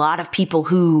were a lot of people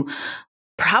who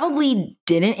probably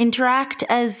didn't interact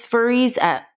as furries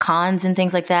at cons and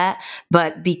things like that.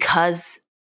 But because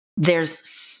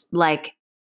there's like,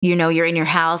 you're in your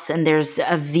house and there's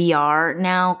a VR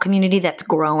now community that's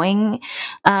growing,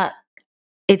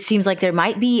 it seems like there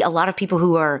might be a lot of people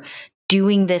who are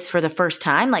doing this for the first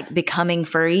time, like becoming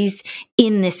furries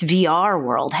in this VR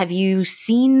world. Have you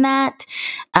seen that?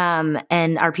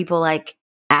 And are people like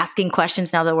asking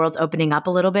questions now the world's opening up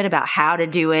a little bit about how to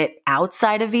do it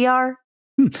outside of VR?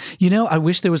 I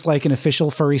wish there was like an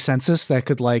official furry census that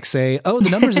could like say, oh, the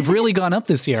numbers have really gone up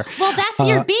this year. Well, that's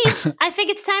your beat. I think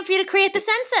it's time for you to create the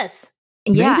census.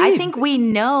 Yeah, Maybe. I think we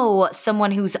know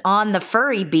someone who's on the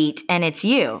furry beat, and it's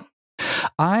you.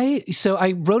 I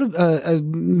wrote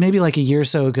maybe like a year or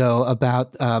so ago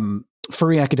about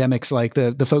furry academics, like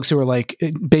the folks who are like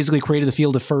basically created the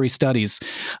field of furry studies.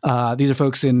 These are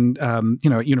folks in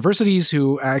universities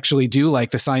who actually do like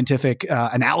the scientific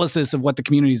analysis of what the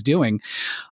community is doing.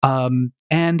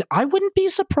 And I wouldn't be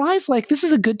surprised. Like, this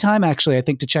is a good time, actually, I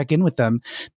think, to check in with them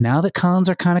now that cons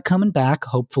are kind of coming back.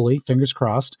 Hopefully, fingers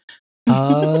crossed.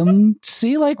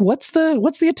 See, like, what's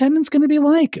the attendance going to be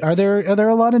like? Are there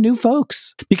a lot of new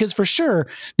folks? Because for sure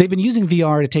they've been using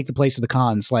VR to take the place of the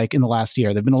cons. Like in the last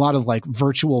year, there've been a lot of like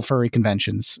virtual furry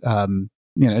conventions.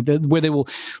 Where they will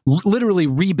literally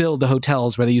rebuild the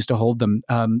hotels where they used to hold them.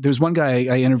 There's one guy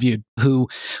I interviewed who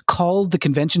called the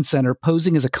convention center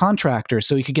posing as a contractor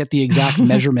so he could get the exact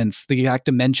measurements, the exact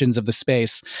dimensions of the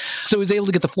space. So he was able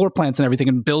to get the floor plans and everything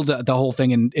and build the whole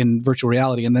thing in virtual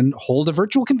reality and then hold a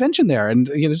virtual convention there. And,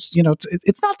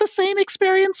 it's not the same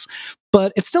experience,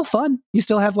 but it's still fun. You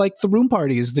still have like the room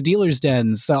parties, the dealers'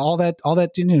 dens, all that,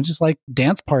 just like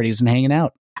dance parties and hanging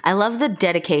out. I love the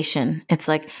dedication. It's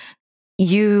like,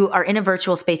 you are in a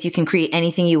virtual space. You can create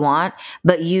anything you want,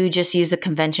 but you just use a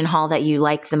convention hall that you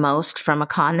like the most from a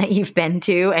con that you've been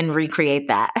to and recreate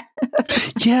that.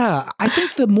 Yeah. I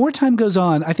think the more time goes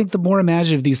on, I think the more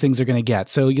imaginative these things are going to get.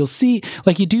 So you'll see,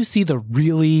 like you do see the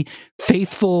really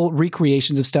faithful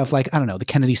recreations of stuff like, I don't know, the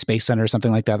Kennedy Space Center or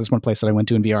something like that. That's one place that I went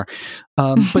to in VR.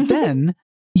 But then,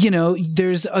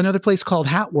 there's another place called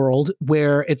Hat World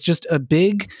where it's just a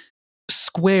big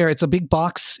square. It's a big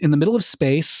box in the middle of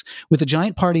space with a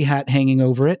giant party hat hanging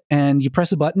over it. And you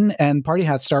press a button and party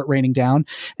hats start raining down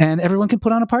and everyone can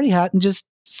put on a party hat and just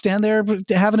stand there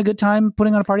having a good time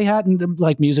putting on a party hat and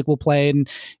like music will play and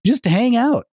just hang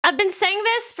out. I've been saying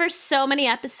this for so many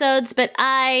episodes, but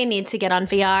I need to get on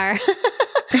VR.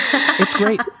 It's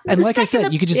great. And like I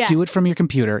said, you could just do it from your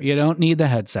computer. You don't need the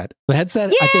headset. The headset,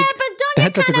 I think but don't the you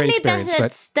headset's a kind great of need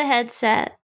experience. the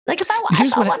headset? Like if I want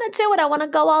to do it, I want to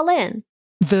go all in.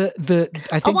 I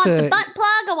want the butt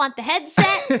plug. I want the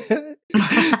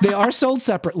headset. They are sold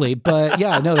separately, but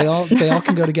yeah, no, they all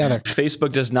can go together.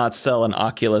 Facebook does not sell an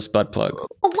Oculus butt plug.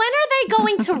 When are they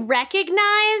going to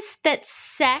recognize that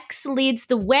sex leads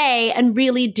the way and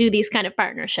really do these kind of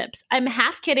partnerships? I'm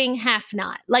half kidding, half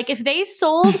not. Like if they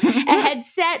sold a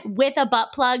headset with a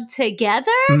butt plug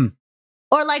together,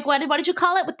 or like what did you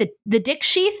call it with the dick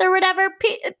sheath or whatever?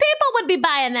 People would be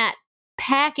buying that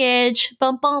package.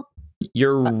 Bump bump.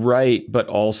 You're right, but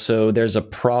also there's a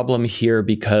problem here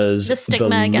because the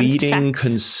leading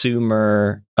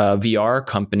consumer VR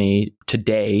company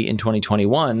today in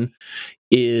 2021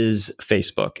 is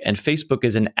Facebook. And Facebook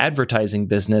is an advertising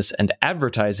business, and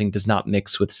advertising does not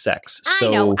mix with sex.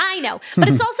 So, I know. But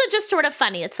it's also just sort of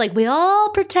funny. It's like we all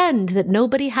pretend that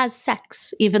nobody has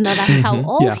sex, even though that's how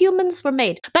all humans were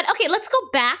made. But okay, let's go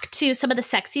back to some of the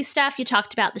sexy stuff. You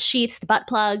talked about the sheets, the butt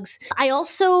plugs. I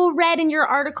also read in your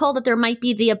article that there might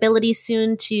be the ability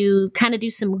soon to kind of do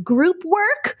some group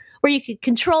work where you could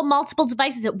control multiple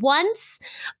devices at once.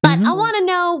 But I want to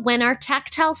know, when are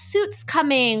tactile suits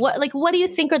coming? What do you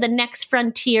think are the next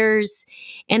frontiers,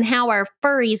 and how are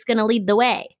furries going to lead the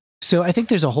way? So I think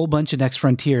there's a whole bunch of next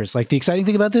frontiers. Like the exciting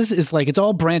thing about this is like it's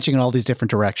all branching in all these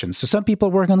different directions. So some people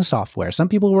are working on the software, some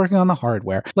people are working on the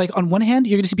hardware. Like on one hand,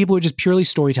 you're going to see people who are just purely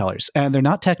storytellers and they're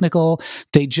not technical.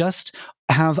 They just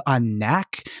have a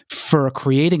knack for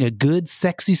creating a good,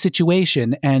 sexy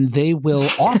situation, and they will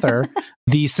author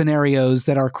the scenarios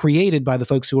that are created by the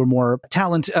folks who are more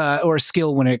talent or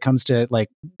skill when it comes to like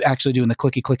actually doing the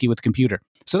clicky with the computer.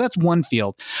 So that's one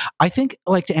field. I think,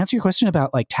 like, to answer your question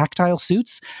about like tactile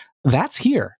suits, that's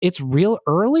here. It's real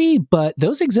early, but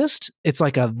those exist. It's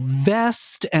like a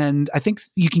vest, and I think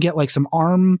you can get like some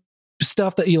arm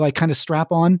stuff that you like kind of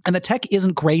strap on, and the tech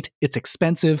isn't great. It's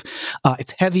expensive.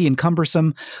 It's heavy and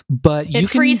cumbersome, but it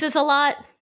freezes a lot.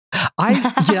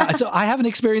 So I haven't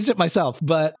experienced it myself,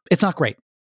 but it's not great.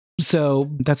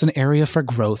 So that's an area for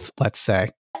growth, let's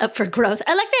say. For growth.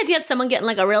 I like the idea of someone getting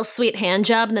like a real sweet hand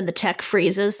job and then the tech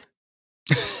freezes.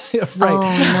 Right.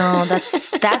 Oh no,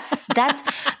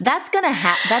 that's gonna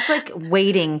that's like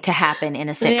waiting to happen in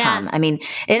a sitcom. Yeah. I mean,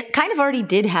 it kind of already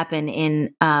did happen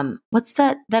in what's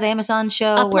that Amazon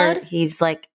show Upload? Where he's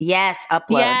like, yes,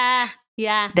 Upload.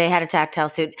 Yeah. They had a tactile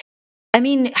suit. I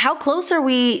mean, how close are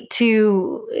we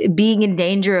to being in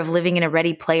danger of living in a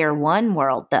Ready Player One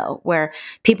world, though, where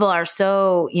people are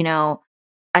so,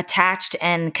 attached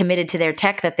and committed to their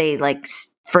tech that they like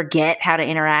forget how to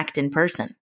interact in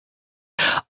person?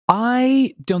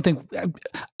 I don't think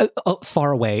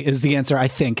far away is the answer, I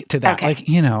think, to that. Okay. Like,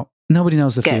 nobody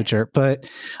knows the future, but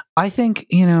I think,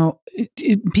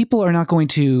 people are not going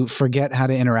to forget how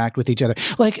to interact with each other.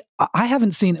 Like, I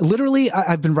haven't seen, literally,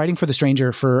 I've been writing for The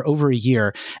Stranger for over a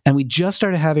year, and we just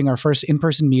started having our first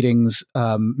in-person meetings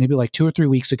maybe like 2 or 3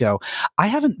 weeks ago. I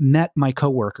haven't met my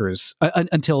coworkers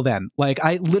until then. Like,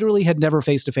 I literally had never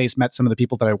face-to-face met some of the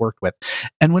people that I worked with.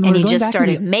 And when you just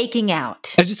started making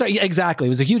out. Exactly. It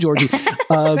was a huge orgy.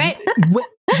 Right.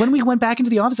 When we went back into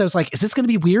the office, I was like, is this going to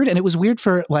be weird? And it was weird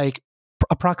for like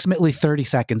approximately 30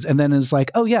 seconds. And then it was like,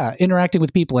 oh yeah, interacting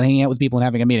with people and hanging out with people and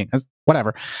having a meeting.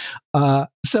 Whatever.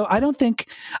 So I don't think,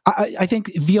 I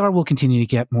think VR will continue to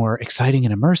get more exciting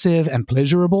and immersive and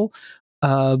pleasurable.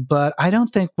 But I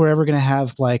don't think we're ever going to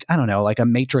have like, I don't know, like a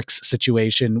Matrix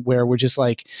situation where we're just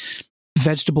like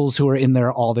vegetables who are in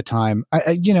there all the time.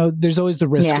 There's always the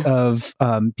risk of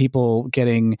people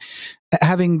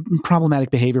having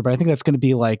problematic behavior, but I think that's going to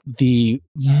be like the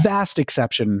vast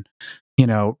exception,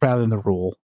 rather than the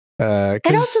rule.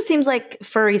 It also seems like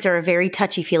furries are a very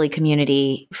touchy-feely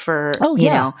community for,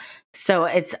 so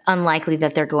it's unlikely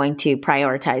that they're going to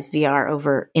prioritize VR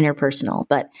over interpersonal,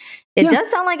 but it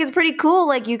does sound like it's pretty cool.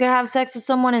 Like you could have sex with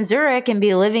someone in Zurich and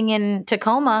be living in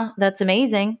Tacoma. That's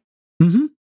amazing. Mm-hmm.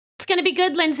 It's going to be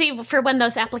good, Lindsay, for when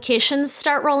those applications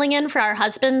start rolling in for our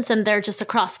husbands and they're just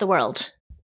across the world.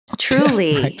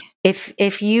 Truly. Right.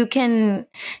 If you can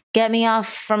get me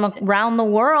off from around the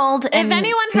world. If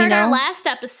anyone heard our last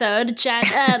episode,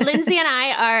 Lindsay and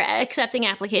I are accepting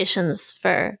applications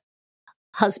for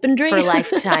husbandry. For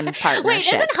lifetime partnership.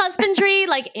 Wait, isn't husbandry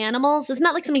like animals? Isn't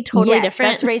that like something totally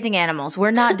different? That's raising animals.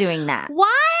 We're not doing that. Why?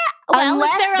 Well,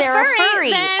 unless if they're a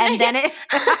furry, and then it...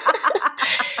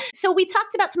 So we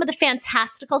talked about some of the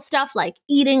fantastical stuff like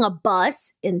eating a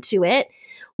bus into it.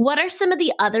 What are some of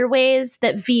the other ways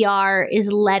that VR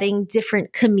is letting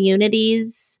different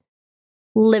communities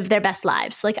live their best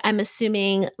lives? Like, I'm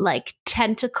assuming like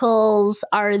tentacles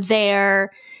are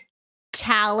there,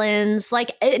 talons,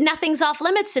 like nothing's off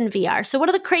limits in VR. So what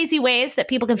are the crazy ways that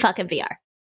people can fuck in VR?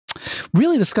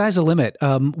 Really, the sky's the limit.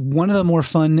 One of the more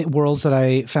fun worlds that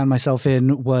I found myself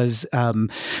in was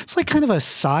it's like kind of a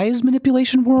size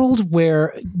manipulation world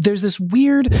where there's this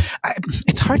weird,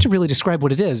 it's hard to really describe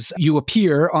what it is. You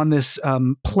appear on this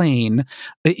plane,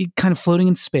 kind of floating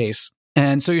in space.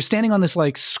 And so you're standing on this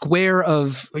like square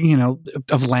of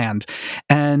land.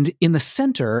 And in the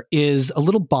center is a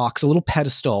little box, a little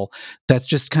pedestal that's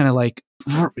just kind of like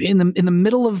in the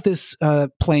middle of this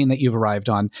plane that you've arrived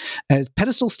on. A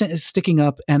pedestal is sticking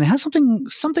up and it has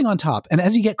something on top. And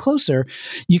as you get closer,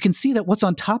 you can see that what's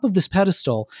on top of this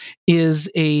pedestal is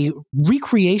a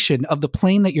recreation of the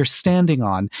plane that you're standing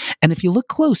on. And if you look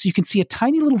close, you can see a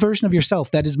tiny little version of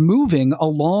yourself that is moving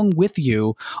along with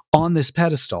you on this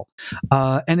pedestal.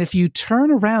 And if you turn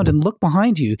around and look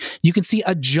behind you, you can see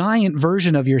a giant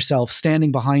version of yourself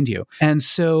standing behind you. And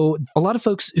so a lot of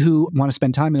folks who want to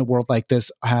spend time in a world like this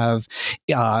have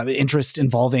interests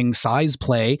involving size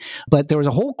play, but there was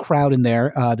a whole crowd in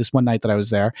there this one night that I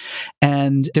was there,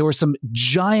 and there were some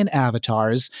giant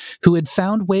avatars who had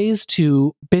found ways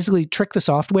to basically trick the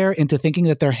software into thinking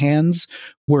that their hands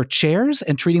were chairs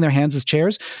and treating their hands as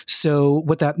chairs. So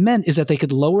what that meant is that they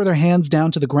could lower their hands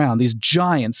down to the ground. These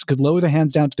giants could lower their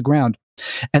hands down to the ground,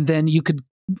 and then you could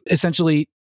essentially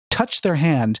touch their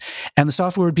hand and the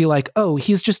software would be like, oh,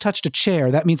 he's just touched a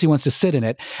chair. That means he wants to sit in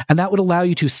it. And that would allow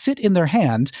you to sit in their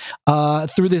hand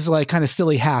through this like kind of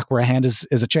silly hack where a hand is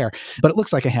a chair, but it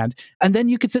looks like a hand. And then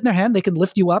you could sit in their hand. They can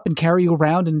lift you up and carry you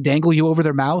around and dangle you over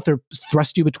their mouth or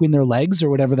thrust you between their legs or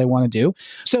whatever they want to do.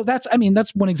 So that's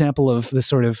one example of the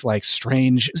sort of like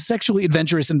strange sexually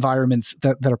adventurous environments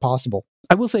that are possible.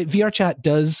 I will say VR chat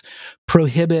does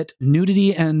prohibit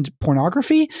nudity and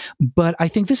pornography, but I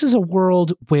think this is a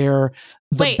world where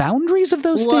the boundaries of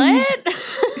those things,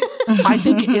 I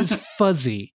think, is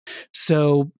fuzzy.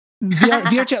 So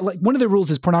VR chat, like one of the rules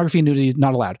is pornography and nudity is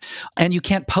not allowed. And you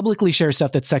can't publicly share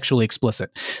stuff that's sexually explicit.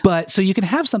 But so you can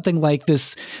have something like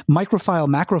this microfile,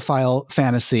 macrophile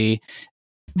fantasy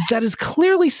that is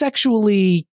clearly sexual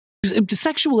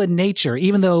in nature,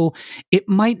 even though it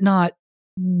might not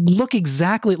look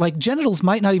exactly like genitals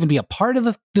might not even be a part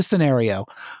of the scenario,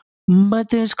 but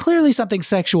there's clearly something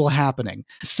sexual happening.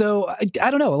 So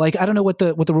I don't know. Like, I don't know what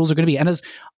the rules are going to be. And as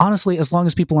long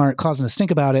as people aren't causing a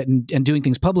stink about it and doing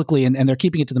things publicly and they're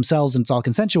keeping it to themselves and it's all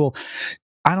consensual,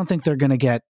 I don't think they're going to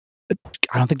get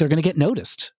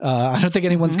noticed. I don't think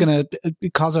anyone's going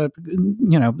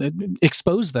to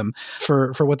expose them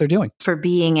for what they're doing. For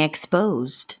being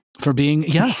exposed. For being,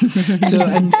 yeah. So,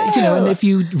 and and if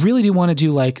you really do want to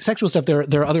do like sexual stuff, there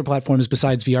are other platforms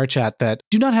besides VRChat that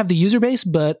do not have the user base,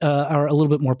 but are a little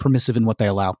bit more permissive in what they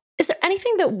allow. Is there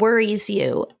anything that worries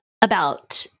you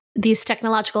about these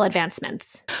technological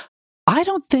advancements? I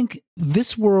don't think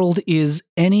this world is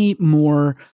any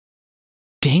more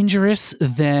dangerous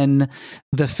than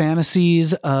the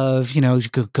fantasies of,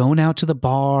 going out to the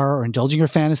bar or indulging your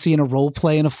fantasy in a role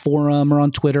play in a forum or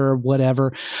on Twitter or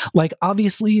whatever. Like,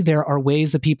 obviously, there are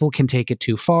ways that people can take it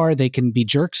too far. They can be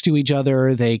jerks to each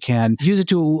other. They can use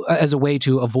it as a way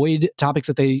to avoid topics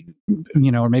that they,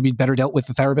 or maybe better dealt with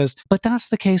the therapist. But that's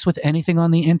the case with anything on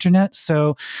the internet.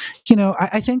 So,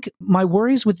 I think my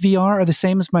worries with VR are the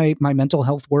same as my mental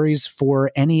health worries for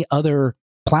any other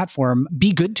platform.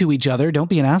 Be good to each other. Don't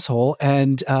be an asshole.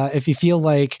 And if you feel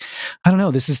like, I don't know,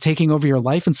 this is taking over your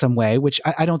life in some way, which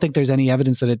I don't think there's any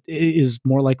evidence that it is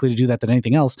more likely to do that than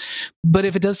anything else. But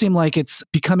if it does seem like it's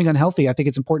becoming unhealthy, I think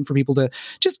it's important for people to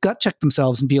just gut check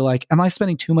themselves and be like, am I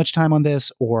spending too much time on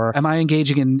this? Or am I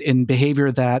engaging in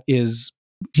behavior that is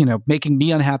making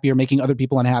me unhappy or making other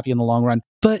people unhappy in the long run?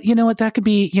 But you know what? That could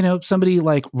be, somebody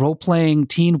like role-playing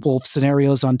Teen Wolf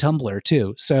scenarios on Tumblr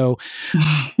too. So,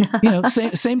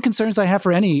 same concerns I have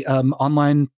for any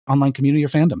online community or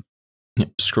fandom.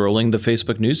 Scrolling the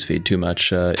Facebook newsfeed too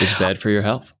much is bad for your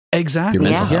health. Exactly. Your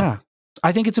mental health. Yeah.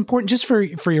 I think it's important just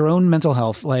for your own mental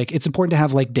health. Like, it's important to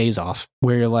have like days off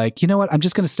where you're like, you know what? I'm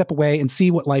just going to step away and see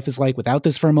what life is like without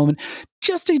this for a moment,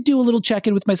 just to do a little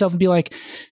check-in with myself and be like,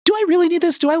 do I really need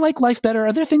this? Do I like life better?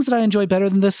 Are there things that I enjoy better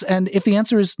than this? And if the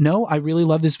answer is no, I really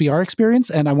love this VR experience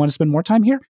and I want to spend more time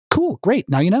here. Cool. Great.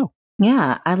 Now you know.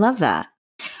 Yeah, I love that.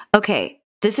 Okay.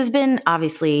 This has been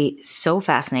obviously so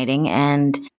fascinating.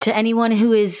 And to anyone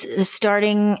who is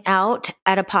starting out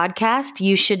at a podcast,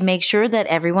 you should make sure that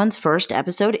everyone's first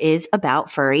episode is about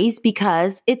furries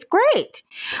because it's great.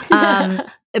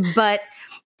 But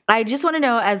I just want to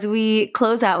know, as we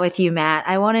close out with you, Matt,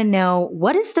 I want to know,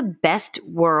 what is the best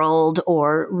world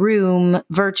or room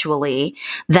virtually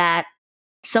that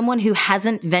someone who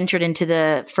hasn't ventured into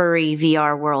the furry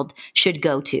VR world should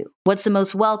go to? What's the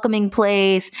most welcoming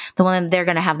place, the one that they're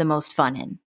going to have the most fun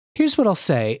in? Here's what I'll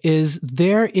say is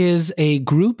there is a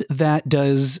group that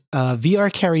does VR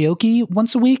karaoke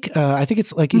once a week. I think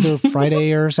it's like either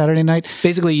Friday or Saturday night.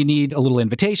 Basically, you need a little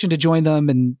invitation to join them.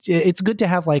 And it's good to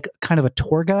have like kind of a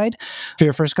tour guide for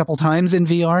your first couple times in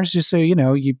VR, just so you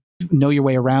know your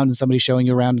way around and somebody's showing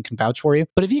you around and can vouch for you.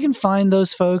 But if you can find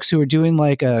those folks who are doing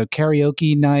like a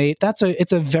karaoke night,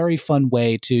 it's a very fun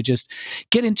way to just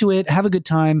get into it, have a good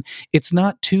time. It's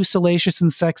not too salacious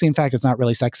and sexy. In fact, it's not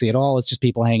really sexy at all. It's just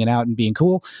people hanging out and being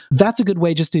cool. That's a good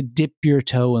way just to dip your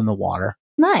toe in the water.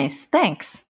 Nice.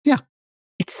 Thanks. Yeah.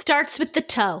 It starts with the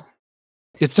toe.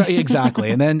 Exactly.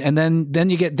 and then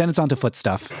it's onto foot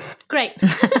stuff. Great.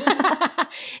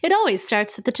 It always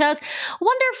starts with the toes.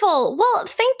 Wonderful. Well,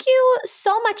 thank you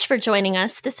so much for joining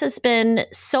us. This has been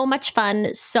so much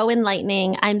fun, so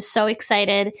enlightening. I'm so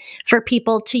excited for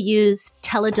people to use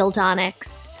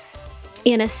teledildonics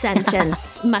in a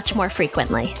sentence much more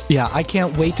frequently. Yeah, I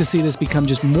can't wait to see this become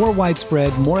just more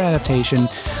widespread, more adaptation,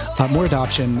 more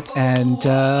adoption, and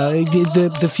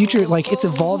the future, like, it's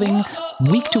evolving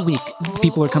week to week.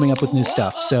 People are coming up with new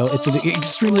stuff. So it's an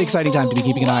extremely exciting time to be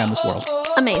keeping an eye on this world.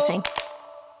 Amazing.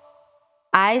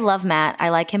 I love Matt. I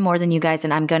like him more than you guys,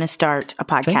 and I'm going to start a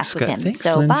podcast with him. Thanks,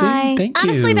 so Lindsay. bye. Thank you.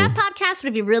 Honestly, that podcast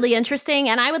would be really interesting,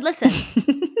 and I would listen.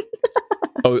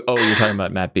 Oh, you're talking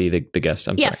about Matt B, the guest.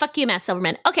 I'm sorry. Fuck you, Matt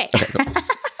Silverman. Okay. Cool.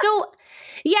 So,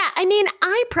 yeah, I mean,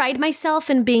 I pride myself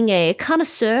in being a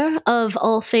connoisseur of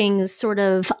all things sort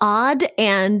of odd.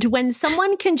 And when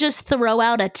someone can just throw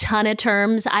out a ton of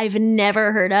terms I've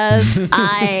never heard of,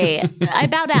 I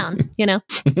bow down, you know?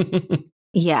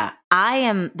 Yeah, I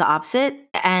am the opposite,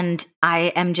 and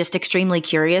I am just extremely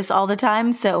curious all the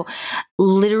time. So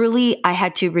literally, I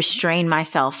had to restrain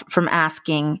myself from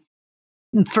asking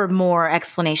for more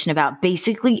explanation about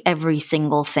basically every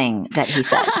single thing that he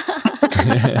said.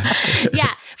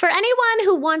 Yeah. For anyone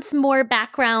who wants more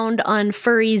background on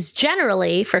furries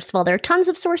generally, first of all, there are tons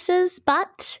of sources,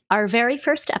 but our very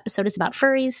first episode is about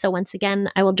furries. So once again,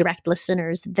 I will direct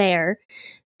listeners there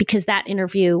because that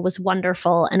interview was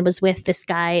wonderful and was with this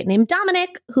guy named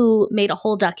Dominic, who made a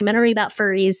whole documentary about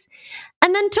furries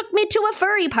and then took me to a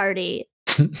furry party.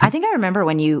 I think I remember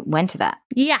when you went to that.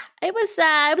 Yeah, it was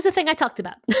a thing I talked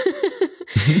about.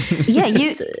 Yeah,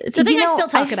 it's a thing I still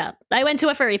talk about. I went to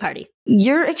a furry party.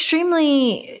 You're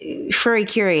extremely furry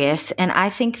curious, and I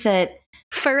think that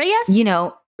furious. You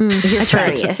know, you're I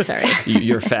tried. furious. Sorry,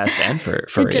 You're fast and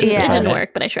furious. It didn't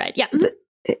work, but I tried. Yeah.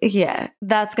 Yeah,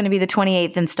 that's going to be the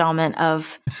 28th installment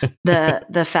of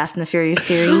the Fast and the Furious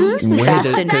series.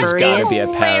 Fast and There's Furious. got to be a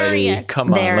parody. Hilarious.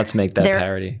 Come on, let's make that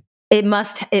parody. It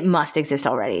must exist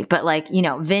already. But like,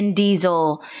 Vin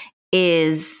Diesel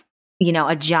is,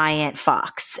 a giant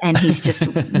fox, and he's just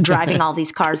driving all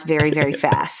these cars very, very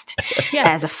fast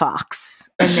as a fox.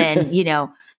 And then,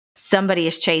 somebody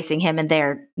is chasing him, and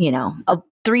they're, a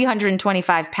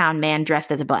 325-pound man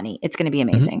dressed as a bunny. It's going to be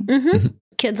amazing. Mm-hmm.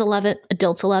 Kids will love it.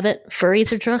 Adults will love it.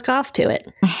 Furries are jerk off to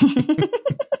it.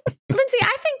 Lindsay,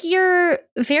 I think you're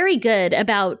very good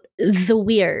about the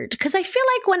weird, because I feel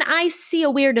like when I see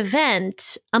a weird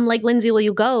event, I'm like, Lindsay, will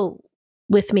you go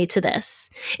with me to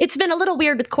this? It's been a little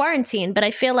weird with quarantine, but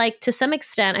I feel like to some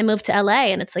extent I moved to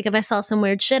LA, and it's like if I saw some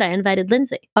weird shit, I invited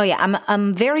Lindsay. Oh yeah,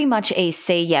 I'm very much a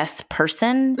say yes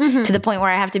person, to the point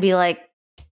where I have to be like,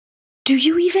 do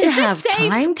you even have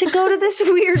time to go to this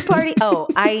weird party?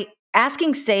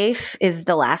 Asking safe is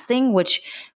the last thing, which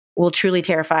will truly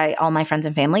terrify all my friends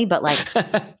and family. But like,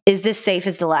 is this safe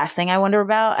is the last thing I wonder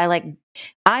about. And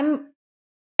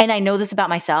I know this about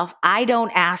myself. I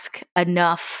don't ask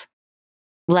enough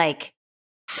like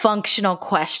functional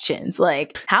questions.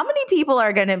 Like, how many people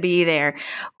are going to be there?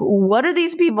 What are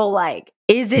these people like?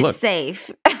 Is it safe?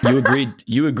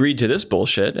 You agreed to this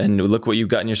bullshit, and look what you've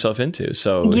gotten yourself into.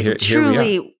 So here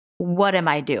we are. What am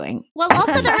I doing? Well,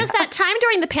 also there was that time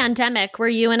during the pandemic where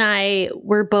you and I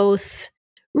were both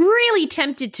really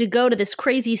tempted to go to this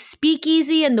crazy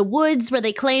speakeasy in the woods where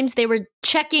they claimed they were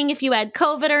checking if you had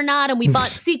COVID or not, and we bought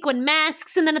sequin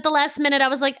masks, and then at the last minute I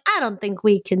was like, I don't think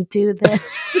we can do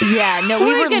this. Yeah, no,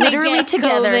 we were literally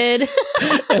together.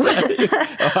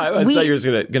 I thought you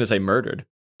were going to say murdered.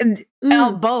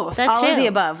 Both. All of the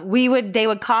above. They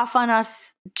would cough on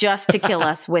us just to kill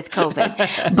us with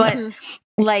COVID. But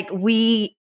like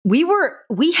we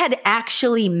had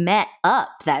actually met up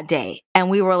that day, and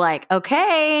we were like,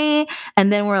 okay.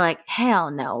 And then we're like,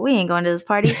 hell no, we ain't going to this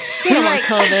party. We don't want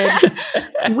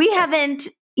COVID. We haven't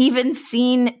even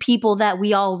seen people that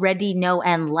we already know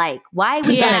and like. Why are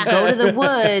we going to go to the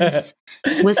woods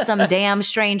with some damn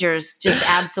strangers? Just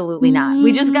absolutely not.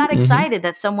 We just got excited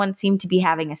that someone seemed to be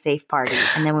having a safe party.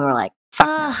 And then we were like,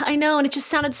 fuck. I know. And it just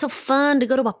sounded so fun to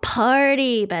go to a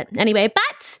party. But anyway,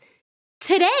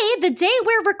 today, the day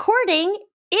we're recording,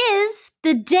 is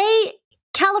the day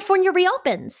California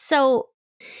reopens. So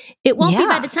it won't be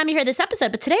by the time you hear this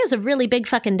episode, but today is a really big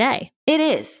fucking day. It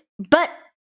is. But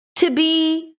to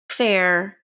be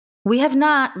fair, we have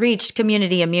not reached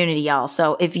community immunity, y'all.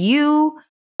 So if you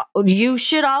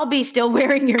should all be still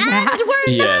wearing your masks. And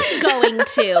we're not going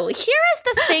to. Here is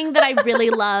the thing that I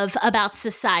really love about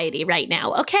society right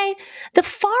now, okay? The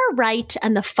far right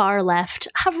and the far left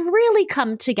have really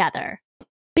come together.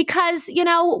 Because,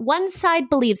 one side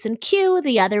believes in Q,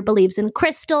 the other believes in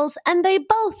crystals, and they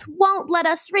both won't let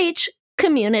us reach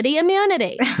community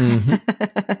immunity.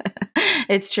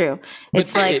 It's true.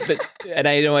 And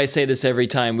I know I say this every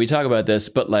time we talk about this,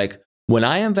 but like, when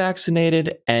I am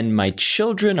vaccinated and my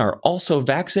children are also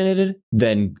vaccinated,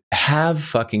 then have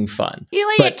fucking fun.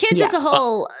 Kids as a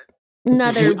whole...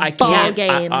 Another ball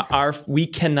game. We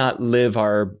cannot live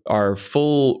our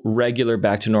full regular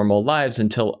back to normal lives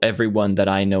until everyone that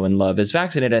I know and love is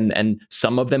vaccinated, and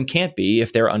some of them can't be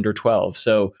if they're under 12.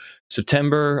 So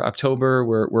September, October,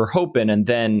 we're hoping, and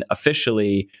then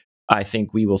officially, I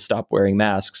think we will stop wearing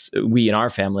masks. We in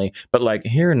our family, but like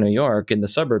here in New York, in the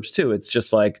suburbs too, it's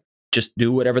just like just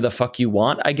do whatever the fuck you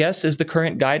want. I guess is the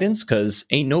current guidance, because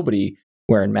ain't nobody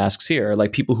wearing masks here.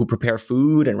 Like people who prepare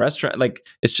food and restaurant, like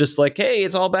it's just like, hey,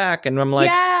 it's all back, and I'm like,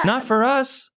 not for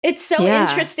us. It's so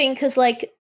interesting because,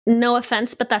 like, no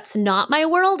offense, but that's not my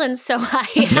world, and so I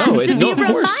have to be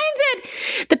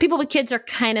reminded that people with kids are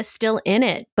kind of still in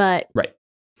it. But for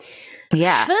and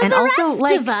the also,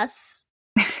 rest of us,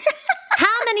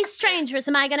 how many strangers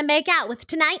am I going to make out with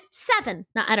tonight? 7.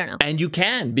 No, I don't know. And you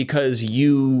can, because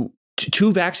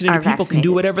two vaccinated people can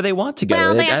do whatever they want together.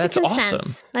 Well, they have that's to consent.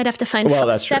 Awesome. I'd have to find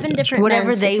 7 different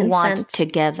whatever men they to want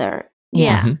together.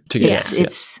 Together.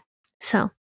 It's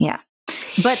so. Yeah.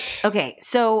 But okay,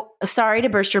 so sorry to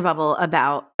burst your bubble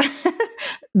about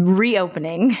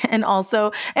reopening, and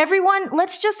also everyone,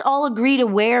 let's just all agree to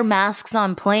wear masks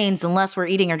on planes unless we're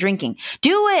eating or drinking.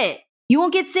 Do it. You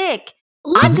won't get sick.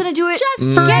 I'm going to do it.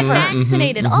 Just get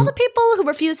vaccinated. All the people who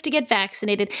refuse to get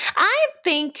vaccinated. I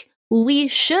think we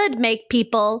should make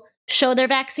people show their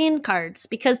vaccine cards,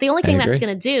 because the only thing that's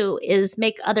going to do is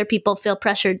make other people feel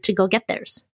pressured to go get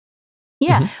theirs.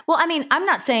 Yeah. Well, I mean, I'm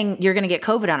not saying you're going to get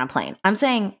COVID on a plane. I'm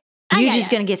saying you're just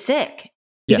going to get sick.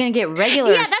 You're going to get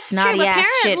regular snotty ass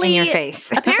shit in your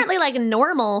face. Apparently, like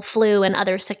normal flu and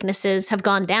other sicknesses have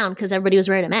gone down because everybody was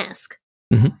wearing a mask.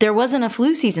 there wasn't a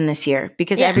flu season this year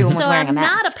because everyone was wearing a mask.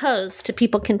 So I'm not opposed to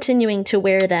people continuing to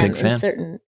wear them in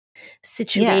certain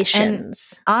situations. Yeah,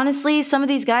 and honestly, some of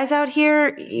these guys out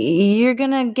here, you're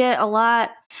going to get a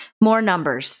lot more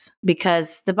numbers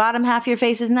because the bottom half of your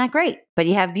face isn't that great, but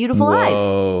you have beautiful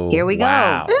eyes. Here we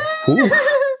go.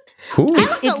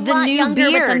 It's a lot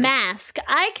younger with a mask.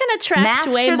 I can attract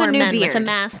way more men with a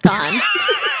mask on.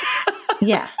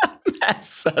 Yeah.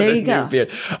 There you go.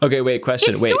 Okay, wait,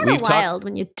 question. It's sort of wild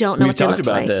when you don't know what they look like. We've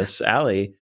talked about this,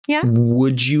 Allie. Yeah.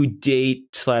 Would you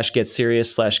date / get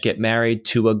serious / get married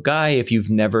to a guy if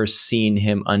you've never seen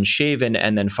him unshaven?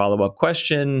 And then follow-up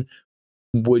question,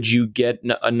 would you get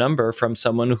a number from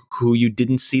someone who you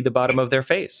didn't see the bottom of their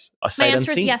face? My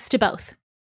answer is yes to both.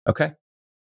 Okay.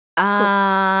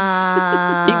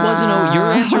 It wasn't.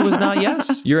 Your answer was not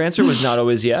yes. Your answer was not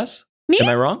always yes. Am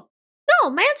I wrong? No,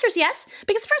 my answer is yes.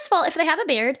 Because first of all, if they have a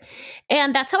beard,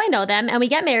 and that's how I know them, and we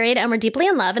get married, and we're deeply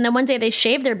in love, and then one day they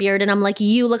shave their beard, and I'm like,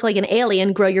 you look like an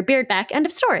alien, grow your beard back, end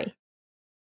of story.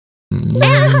 And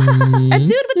a dude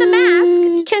with the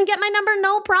mask can get my number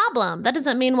no problem. That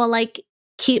doesn't mean we'll, like,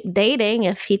 keep dating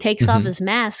if he takes off his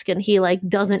mask and he, like,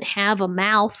 doesn't have a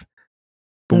mouth.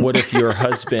 But what if your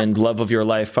husband, love of your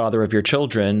life, father of your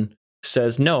children,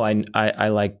 says, no, I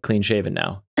like clean shaven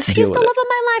now? If he's the love of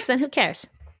my life, then who cares?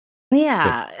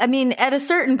 Yeah. I mean, at a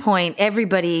certain point,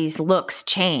 everybody's looks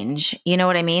change. You know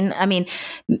what I mean? I mean,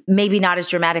 maybe not as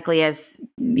dramatically as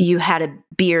you had a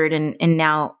beard and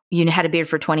now you had a beard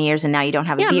for 20 years and now you don't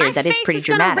have a beard. That is pretty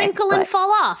dramatic. My face is going to wrinkle and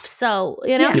fall off. So,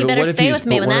 you know, you better stay with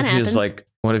me when that happens.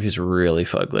 What if he's really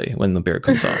fugly when the beard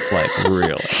comes off? Like,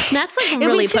 really? That's like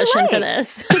really pushing for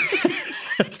this.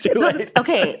 It's too late.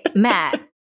 Okay, Matt,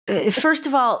 first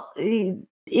of all,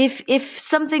 if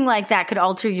something like that could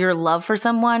alter your love for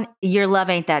someone, your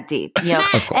love ain't that deep. You know,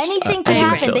 anything could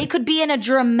happen. They could be in a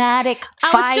dramatic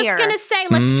fire. I was just going to say,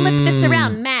 let's flip this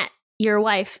around. Matt, your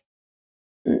wife,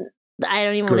 I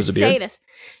don't even want to say this.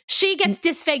 She gets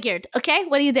disfigured. Okay.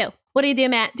 What do you do? What do you do,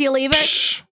 Matt? Do you leave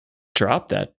her? Drop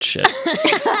that shit.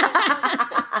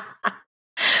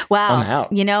 Wow. I'm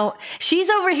out. You know, she's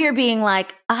over here being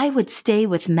like, I would stay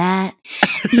with Matt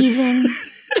even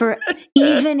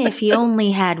if he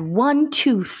only had one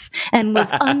tooth and was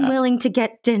unwilling to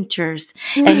get dentures.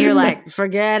 And you're like,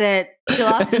 forget it. She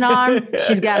lost an arm.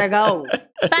 She's got to go.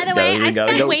 By the way, I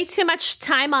spent way too much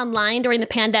time online during the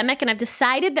pandemic, and I've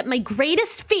decided that my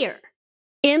greatest fear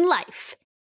in life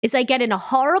is I get in a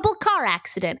horrible car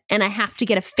accident and I have to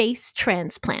get a face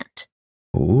transplant.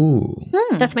 Ooh.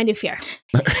 That's my new fear.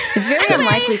 It's very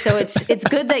unlikely. So it's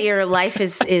good that your life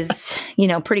is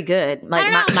pretty good.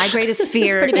 Like my greatest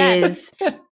fear is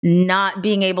not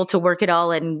being able to work at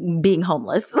all and being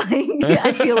homeless. Like,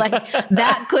 I feel like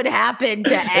that could happen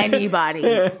to anybody.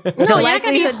 The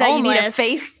likelihood that you need a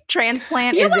face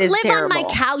transplant is terrible. You would live on my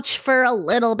couch for a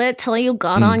little bit till you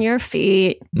got on your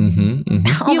feet.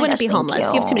 Oh, you wouldn't be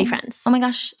homeless. You have too many friends. Oh my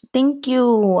gosh. Thank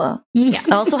you. Yeah.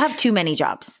 I also have too many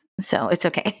jobs, so it's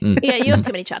okay. Yeah, you have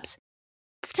too many jobs.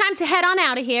 It's time to head on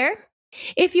out of here.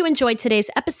 If you enjoyed today's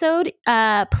episode,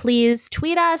 please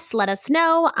tweet us. Let us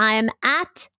know. I'm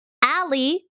at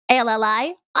Allie,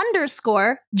 ALLI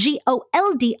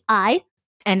 _GOLDI.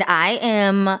 And I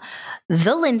am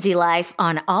The Lindsay Life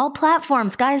on all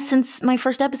platforms. Guys, since my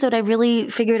first episode, I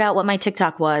really figured out what my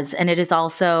TikTok was. And it is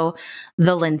also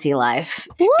The Lindsay Life.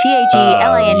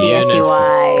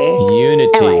 THELINDSUY.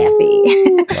 Unity.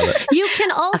 LIFE. You can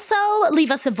also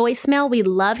leave us a voicemail. We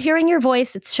love hearing your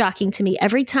voice. It's shocking to me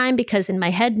every time because in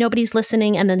my head, nobody's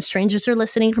listening. And then strangers are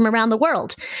listening from around the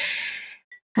world.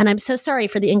 And I'm so sorry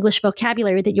for the English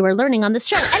vocabulary that you are learning on this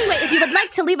show. Anyway, if you would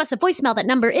like to leave us a voicemail, that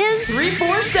number is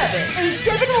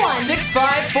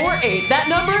 347-871-6548. That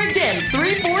number again,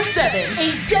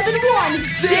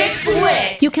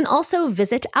 347-871-6LIT. You can also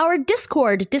visit our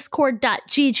Discord,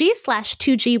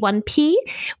 discord.gg/2G1P.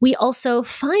 We also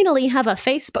finally have a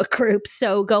Facebook group.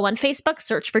 So go on Facebook,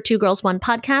 search for 2 Girls 1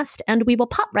 Podcast, and we will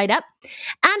pop right up.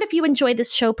 And if you enjoy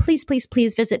this show, please, please,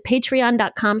 please visit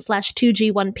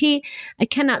patreon.com/2G1P. I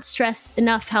cannot stress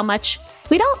enough how much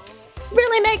we don't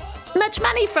really make much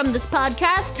money from this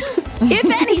podcast, if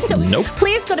any. So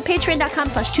please go to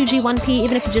patreon.com/2G1P.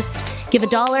 Even if you just give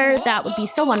 $1, that would be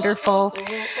so wonderful.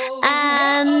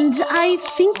 And I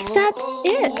think that's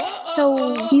it.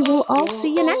 So we will all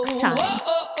see you next time.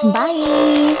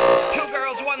 Bye. 2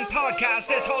 Girls 1 podcast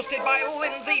is hosted by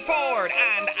Lindsay Ford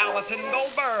and Allison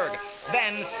Goldberg,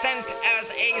 then sent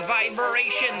as a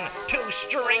vibration to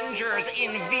strangers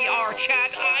in VR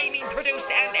chat. Produced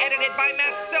and edited by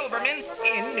Matt Silverman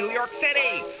in New York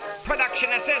City. Production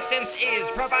assistance is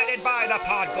provided by the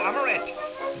Podglomerate.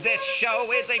 This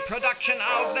show is a production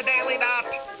of The Daily Dot,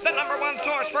 the #1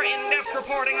 source for in-depth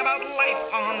reporting about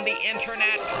life on the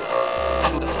internet.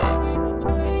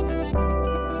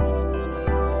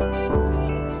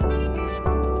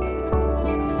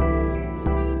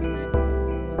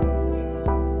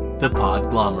 The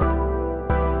Podglomerate.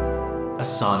 A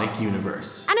sonic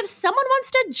universe. And if someone wants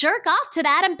to jerk off to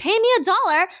that and pay me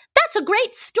 $1, that's a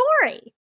great story.